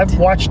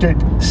watched it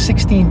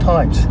 16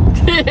 times.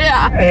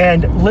 Yeah.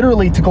 And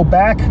literally to go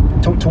back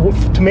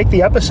to make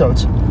the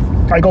episodes,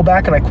 I go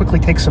back and I quickly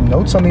take some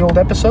notes on the old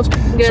episodes.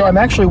 Yeah. So I'm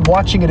actually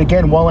watching it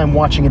again while I'm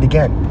watching it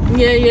again.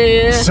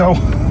 Yeah. So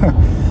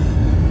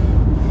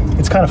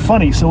it's kind of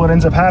funny. So what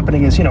ends up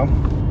happening is, I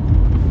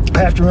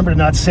have to remember to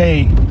not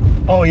say,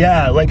 oh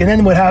yeah, and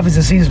then what happens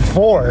in season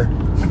 4.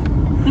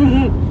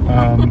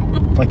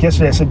 Like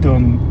yesterday I said to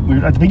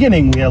him, at the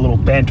beginning we had a little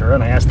banter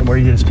and I asked him where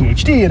he did his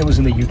PhD and it was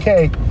in the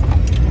UK.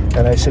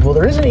 And I said, well,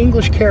 there is an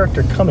English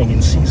character coming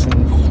in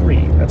season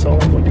 3. That's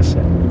all I'm going to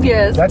say.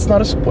 Yes. That's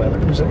not a spoiler.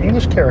 There's an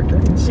English character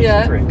in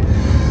season 3.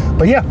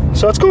 But yeah,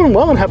 so it's going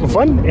well and having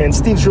fun. And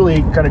Steve's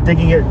really kind of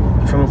digging it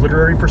from a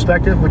literary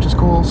perspective, which is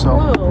cool. So.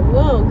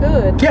 Whoa,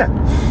 good. Yeah.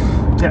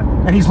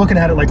 And he's looking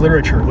at it like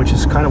literature, which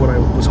is kind of what I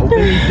was hoping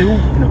he'd do.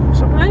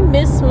 So. I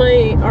miss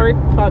my art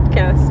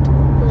podcast.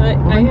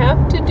 I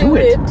have to do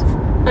it.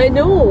 I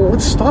know.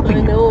 What's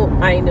stopping you?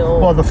 I know.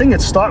 Well, the thing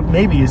that stopped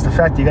maybe is the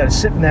fact you got to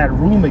sit in that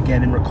room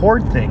again and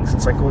record things.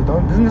 It's like, well,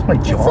 isn't this my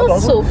job? It's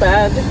not so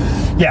bad.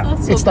 Yeah,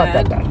 it's not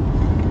that bad.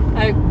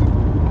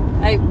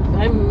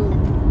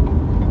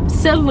 I'm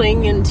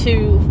settling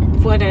into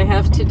what I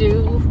have to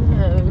do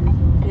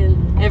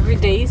and every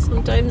day.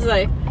 Sometimes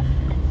I'm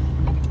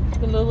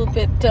a little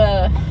bit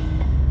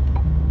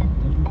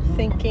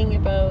thinking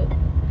about,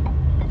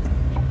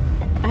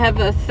 I have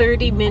a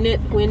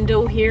 30-minute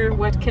window here.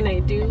 What can I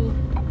do?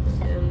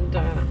 And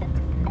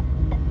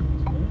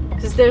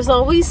because there's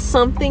always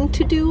something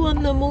to do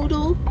on the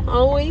Moodle.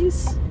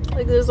 Always.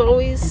 Like there's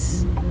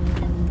always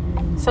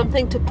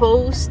something to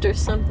post or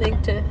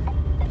something to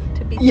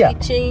be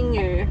teaching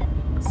or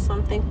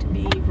something to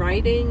be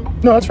writing.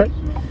 No, that's right.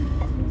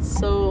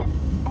 So,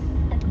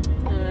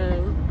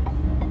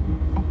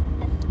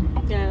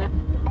 yeah.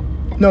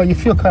 No, you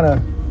feel kind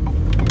of,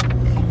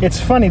 It's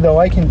funny though.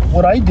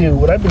 What I've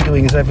been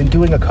doing is I've been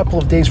doing a couple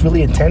of days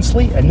really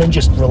intensely and then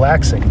just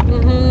relaxing.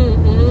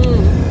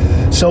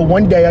 So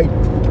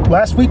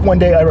last week one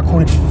day I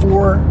recorded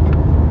 4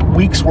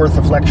 weeks worth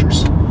of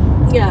lectures.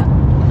 Yeah.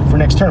 For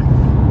next term.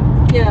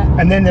 Yeah.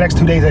 And then the next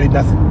 2 days I did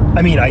nothing.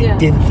 I mean, I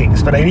did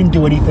things, but I didn't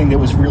do anything that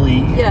was really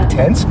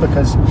intense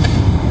because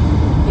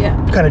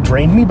it kind of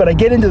drained me. But I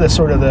get into the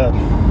sort of the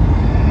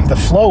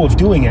flow of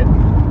doing it.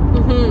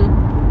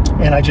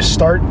 And I just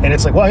start, and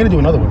it's like, well, I'm going to do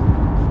another one.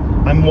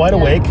 I'm wide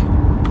awake.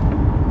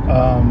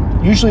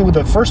 Usually with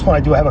the first one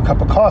I do, I have a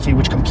cup of coffee,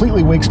 which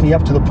completely wakes me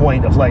up to the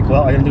point of like,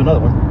 well, I'm going to do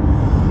another one.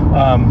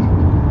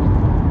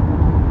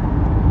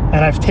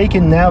 And I've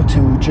taken now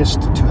to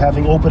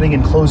having opening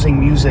and closing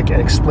music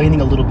and explaining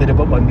a little bit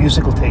about my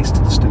musical taste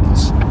to the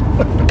students.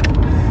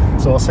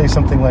 So I'll say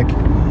something like,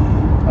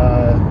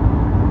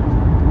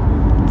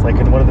 it's like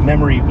in one of the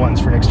memory ones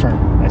for next term.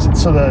 I said,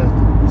 so the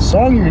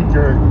song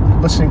you're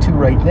listening to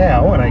right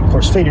now, and I of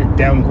course faded it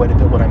down quite a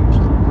bit when I'm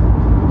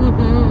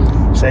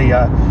say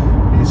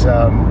is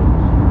a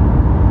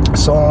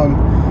song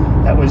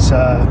that was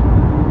a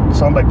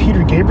song by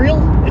Peter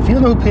Gabriel. If you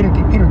don't know who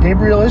Peter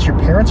Gabriel is, your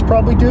parents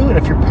probably do, and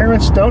if your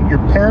parents don't, your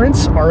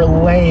parents are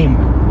lame.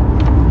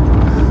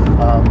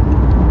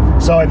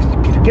 So I've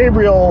Peter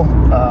Gabriel.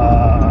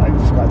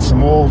 I've got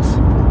some old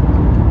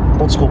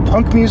school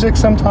punk music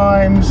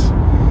sometimes.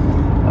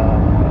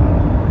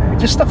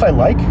 Just stuff I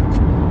like.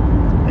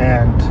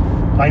 And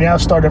I now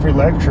start every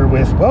lecture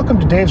with, welcome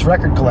to Dave's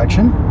Record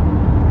Collection.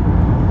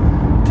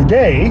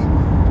 Today,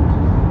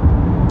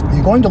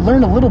 you're going to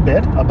learn a little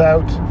bit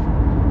about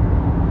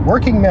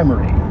working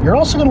memory. You're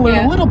also going to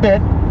learn a little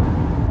bit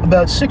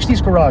about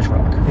 60s garage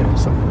rock.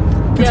 So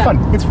it's fun.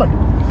 It's fun.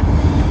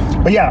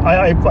 But yeah,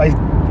 I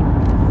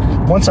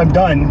once I'm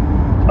done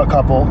a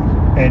couple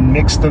and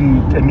mix them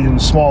and make them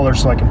smaller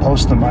so I can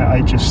post them,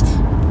 I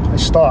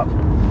stop.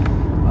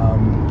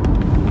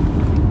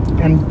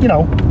 And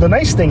the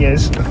nice thing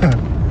is,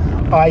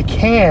 I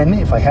can,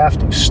 if I have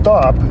to,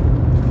 stop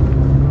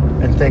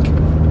and think,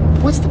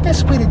 what's the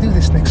best way to do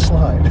this next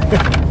slide?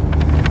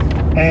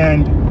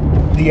 And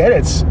the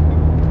edits,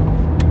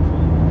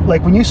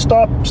 like when you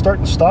start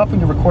and stop when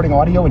you're recording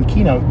audio in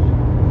Keynote,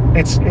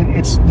 it's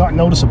not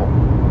noticeable.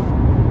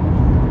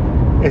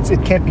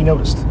 It can't be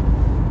noticed.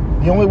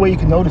 The only way you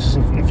can notice is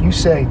if you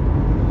say,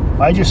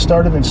 I just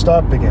started and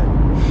stopped again.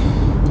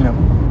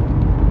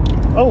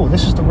 Oh,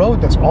 this is the road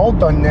that's all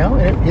done now,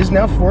 and it is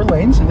now 4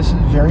 lanes, and this is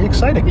very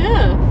exciting.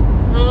 Yeah.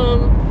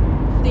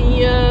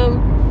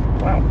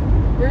 Wow.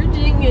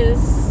 Merging is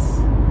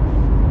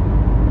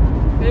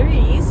very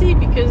easy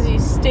because you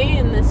stay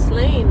in this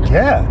lane.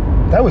 Yeah,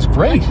 that was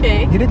great.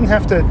 Okay. You didn't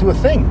have to do a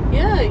thing.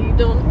 Yeah, you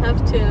don't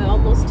have to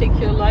almost take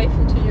your life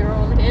into your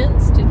own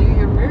hands to do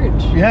your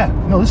merge. Yeah,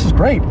 no, this is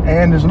great.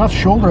 And there's enough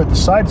shoulder at the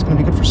side, it's going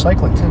to be good for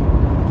cycling, too.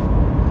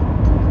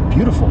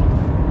 Beautiful.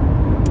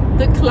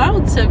 The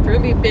clouds have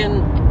really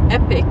been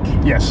epic.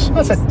 Yes,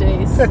 these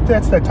days.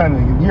 That's that time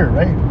of the year,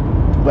 right?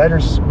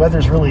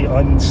 Weather's really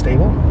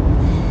unstable.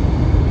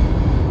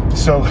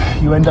 So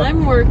you end up.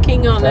 I'm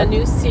working on a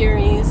new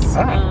series.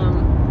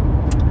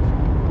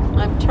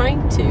 I'm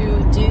trying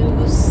to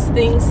do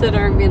things that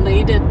are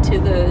related to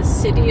the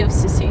city of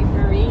Sault Ste.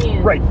 Marie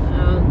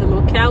and the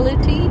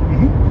locality.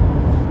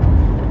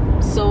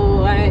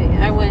 So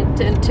I went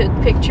and took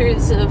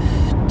pictures of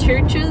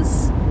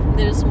churches.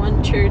 There's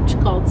one church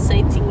called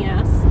Saint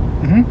Ignace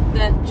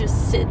that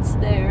just sits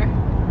there.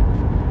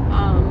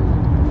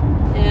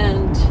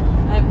 And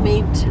I've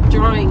made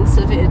drawings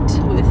of it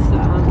with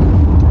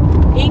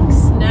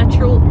inks,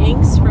 natural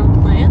inks from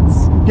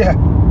plants. Yeah,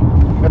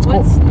 that's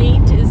cool. What's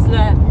neat is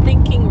that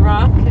Thinking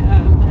Rock,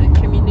 a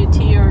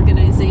community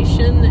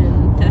organization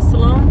in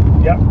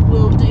Thessalon,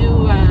 will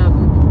do,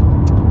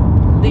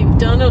 they've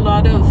done a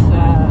lot of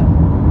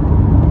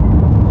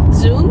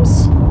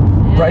Zooms.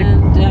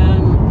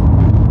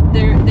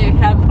 And they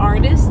have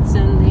artists,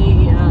 and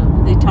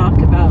they talk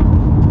about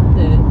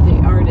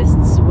the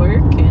artist's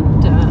work,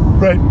 and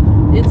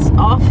it's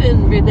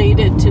often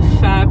related to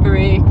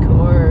fabric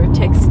or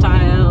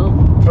textile.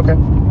 Okay.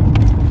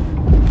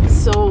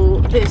 So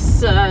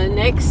this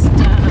next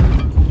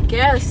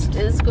guest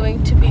is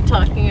going to be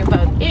talking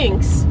about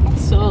inks.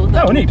 So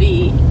that would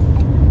be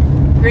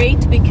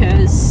great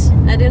because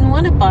I didn't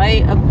want to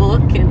buy a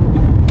book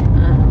and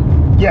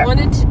I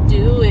wanted to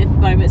do it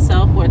by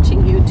myself,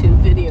 watching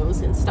YouTube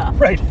videos and stuff.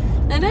 Right.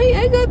 And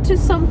I got to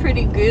some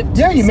pretty good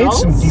results. You made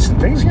some decent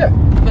things,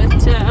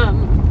 But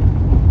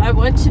I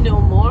want to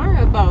know more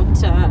about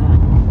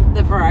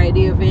the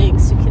variety of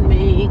inks you can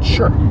make.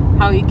 Sure.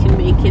 How you can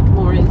make it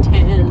more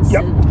intense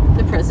and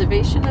the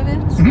preservation of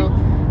it. So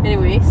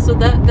anyway, so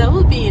that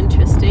will be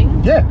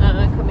interesting.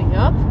 Coming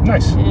up.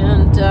 Nice.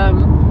 And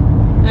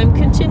I'm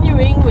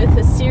continuing with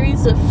a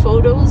series of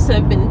photos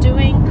I've been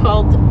doing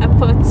called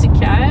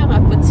Apothicaire.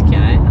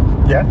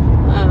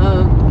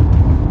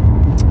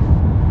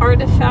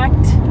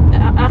 Artifact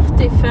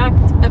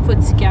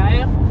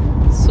Apothicaire.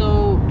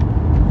 So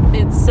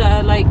it's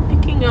like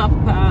picking up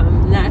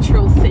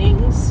natural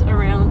things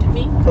around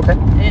me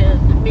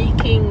and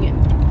making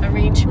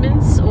arrangements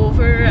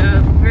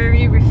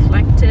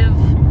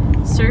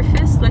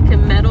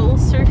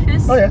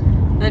Oh, yeah.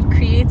 that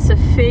creates a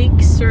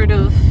fake sort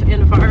of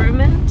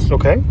environment,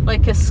 Okay.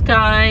 like a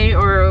sky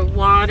or a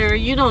water.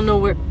 You don't know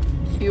where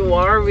you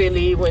are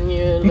really when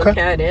you look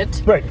Okay. at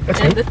it. Right. That's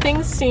And neat. the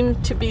things seem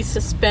to be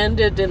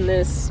suspended in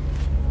this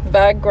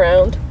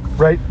background.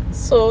 Right.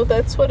 So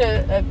that's what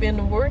I've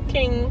been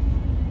working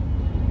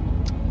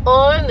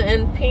on,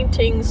 and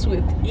paintings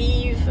with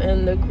Eve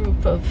and the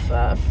group of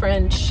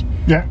French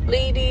Yeah.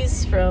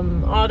 ladies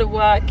from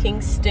Ottawa,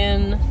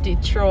 Kingston,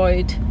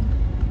 Detroit.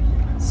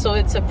 So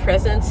it's a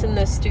presence in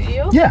the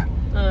studio. Yeah.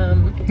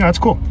 No, that's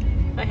cool.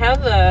 I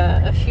have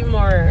a few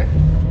more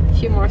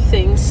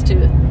things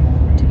to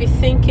be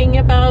thinking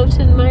about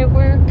in my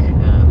work,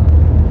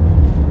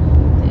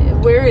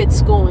 where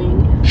it's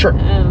going. Sure.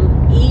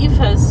 Eve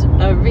has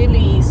a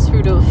really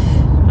sort of.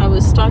 I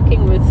was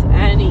talking with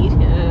Annie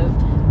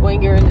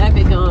Wenger in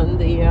Abigon,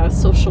 the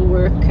social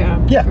work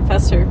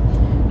professor.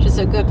 She's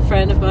a good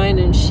friend of mine,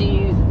 and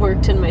she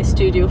worked in my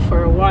studio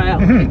for a while.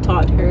 I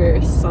taught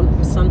her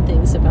some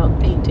things about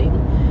painting,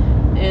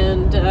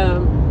 and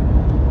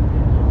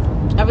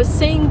I was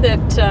saying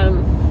that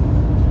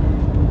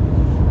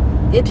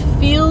it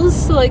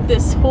feels like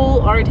this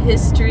whole art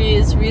history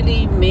is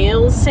really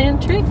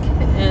male-centric,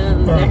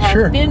 and there have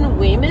sure. been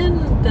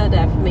women that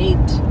have made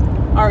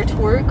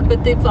artwork,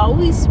 but they've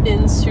always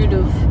been sort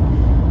of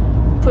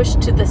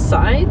pushed to the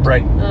side.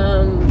 Right.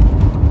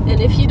 And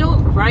if you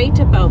don't write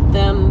about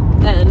them,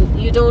 then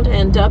you don't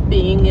end up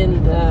being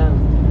in the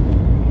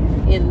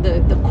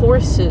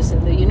courses,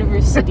 in the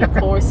university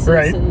courses,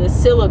 Right. in the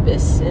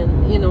syllabus,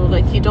 and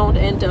like you don't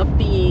end up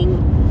being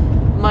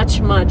much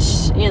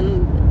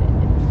in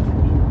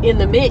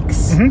the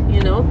mix.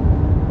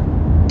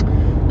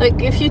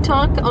 Like if you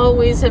talk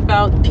always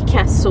about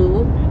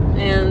Picasso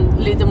and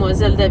Les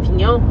Demoiselles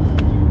d'Avignon,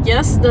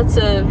 yes, that's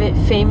a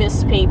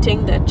famous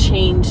painting that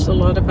changed a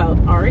lot about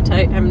art.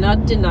 I'm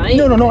not denying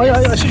No. I see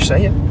this, what you're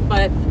saying.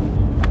 but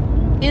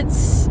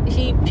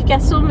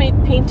Picasso made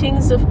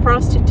paintings of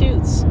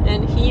prostitutes,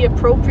 and he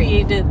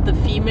appropriated the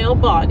female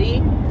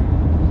body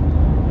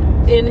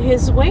in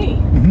his way.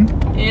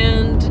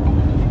 And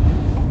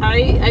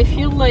I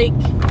feel like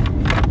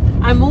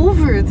I'm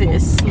over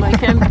this.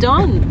 Like I'm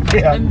done.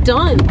 Yeah. I'm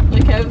done.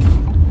 Like I've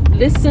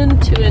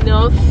listened to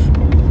enough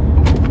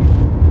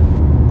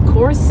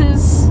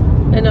courses,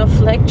 enough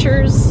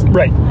lectures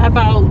Right.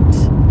 about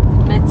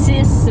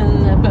Matisse,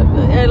 and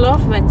I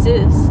love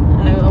Matisse.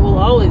 I will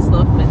always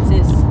love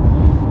Matisse.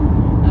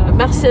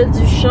 Marcel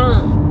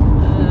Duchamp,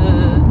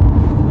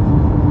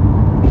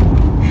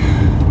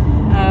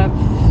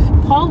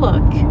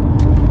 Pollock,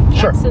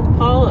 Sure. Jackson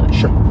Pollock,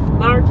 Sure.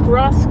 Mark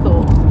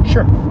Rothko,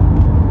 Sure.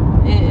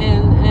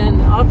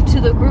 and up to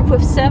the group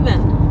of 7.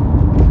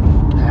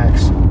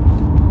 Hacks.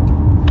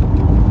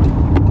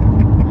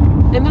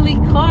 Emily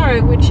Carr,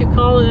 which you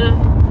call a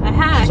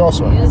hack, She's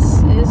also a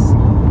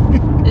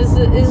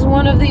is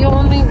one of the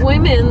only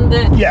women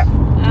that Yeah.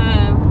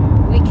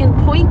 we can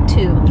point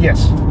to.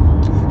 Yes.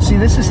 See,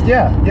 this is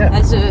yeah.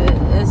 As a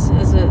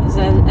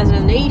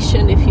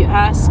nation, if you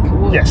ask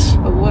what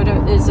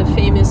is a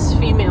famous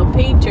female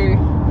painter,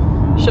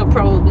 she'll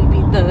probably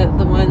be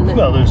the one that.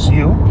 Well, there's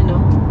you. No.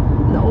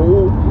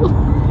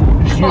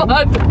 There's you.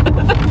 God.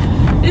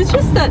 It's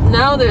just that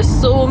now there's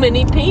so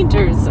many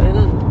painters,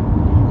 and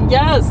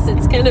yes,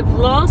 it's kind of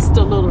lost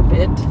a little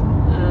bit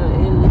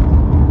in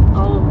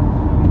all.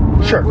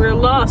 Sure. We're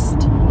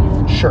lost.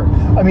 Sure.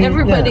 I mean,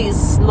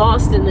 Everybody's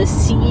lost in the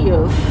sea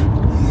of.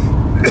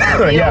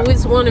 They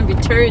always want to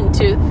return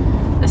to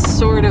a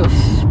sort of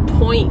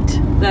point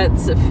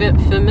that's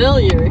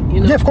familiar,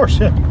 Yeah, of course.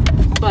 Yeah.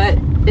 But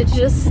it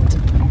just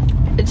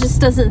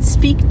doesn't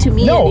speak to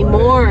me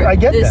anymore. I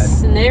get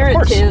this that.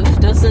 narrative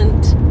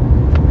doesn't.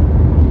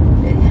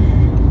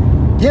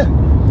 Yeah.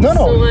 No.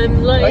 So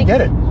I'm like, I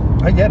get it.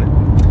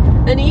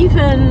 And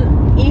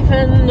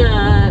even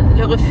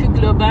Le Refus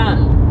Global,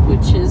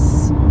 which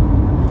is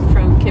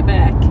from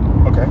Quebec.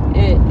 Okay.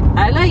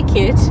 I like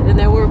it, and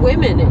there were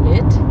women in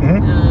it.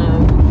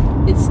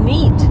 It's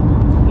neat,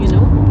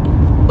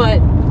 but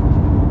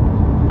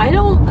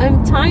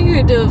I'm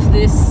tired of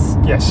this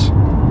Yes.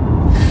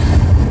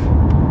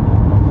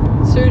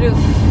 sort of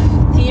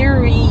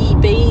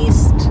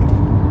theory-based.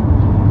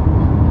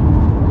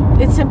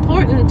 It's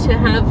important to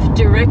have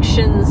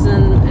directions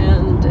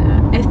and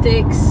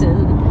ethics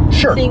and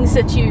Sure. things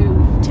that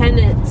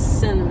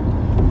tenets and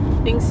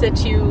things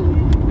that you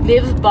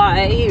live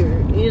by,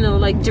 or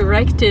like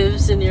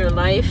directives in your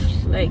life.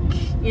 Like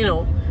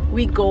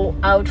we go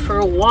out for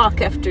a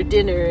walk after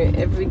dinner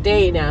every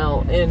day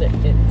now, and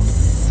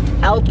it's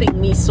helping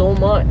me so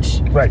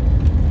much. Right.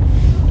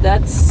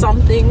 That's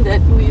something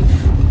that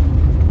we've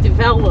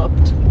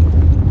developed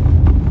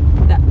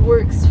that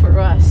works for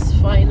us.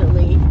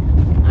 Finally,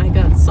 I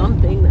got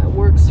something that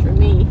works for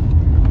me,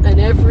 an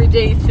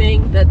everyday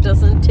thing that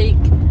doesn't take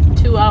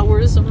 2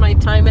 hours of my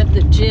time at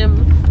the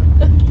gym.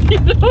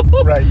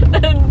 Right.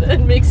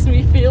 And makes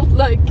me feel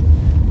like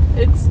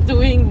it's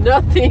doing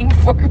nothing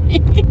for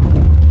me.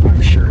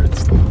 I'm sure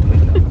it's.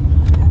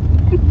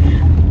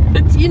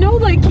 But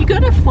like you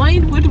gotta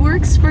find what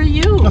works for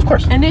you. Of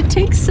course. And it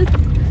takes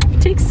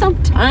takes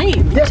some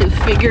time Yeah. to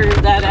figure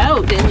that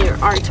out in your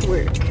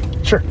artwork.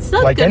 Sure. It's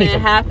not like gonna anything.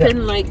 happen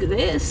Yeah. like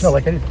this. No,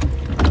 like anything.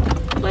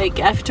 Like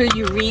after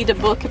you read a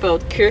book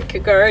about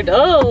Kierkegaard,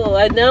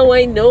 and now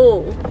I know,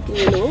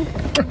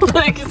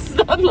 like it's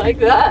not like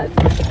that.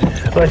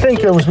 But I think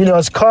it was,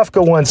 as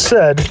Kafka once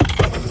said,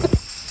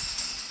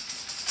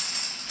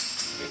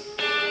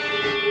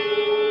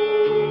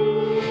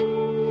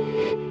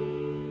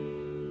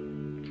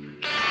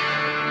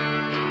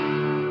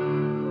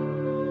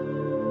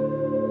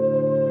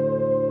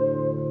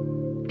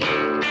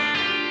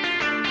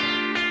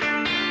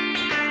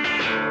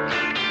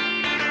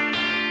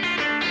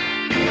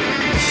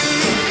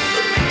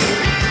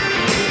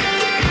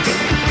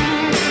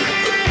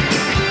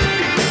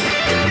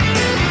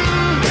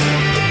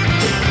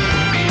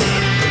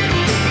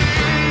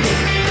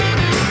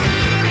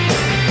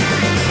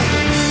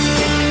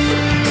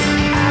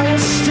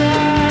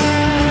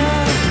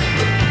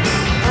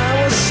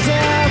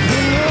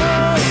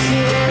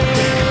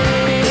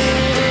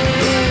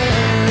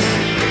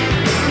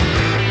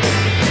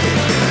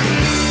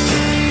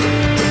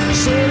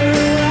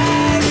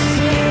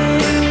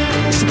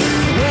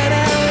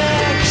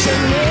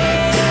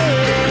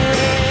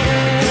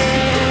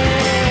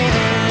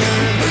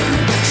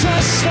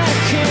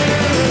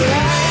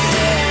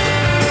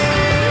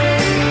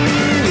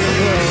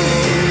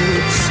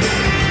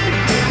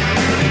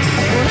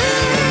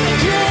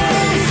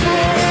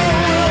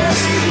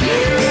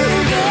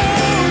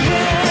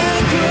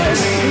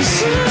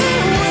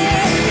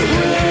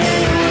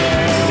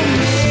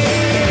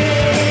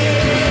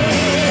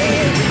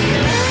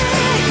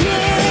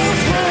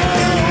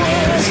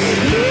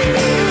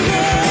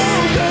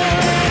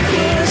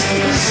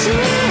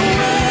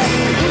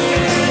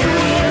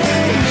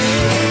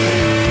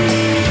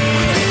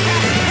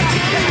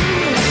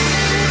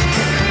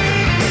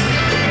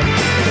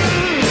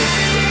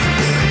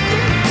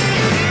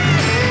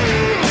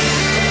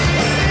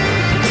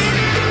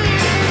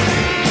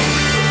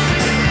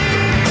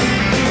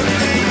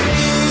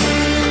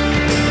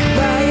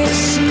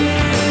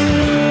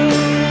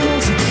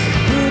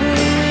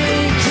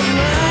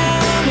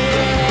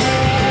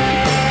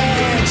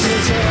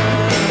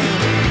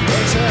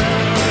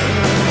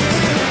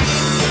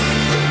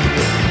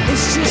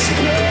 It's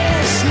just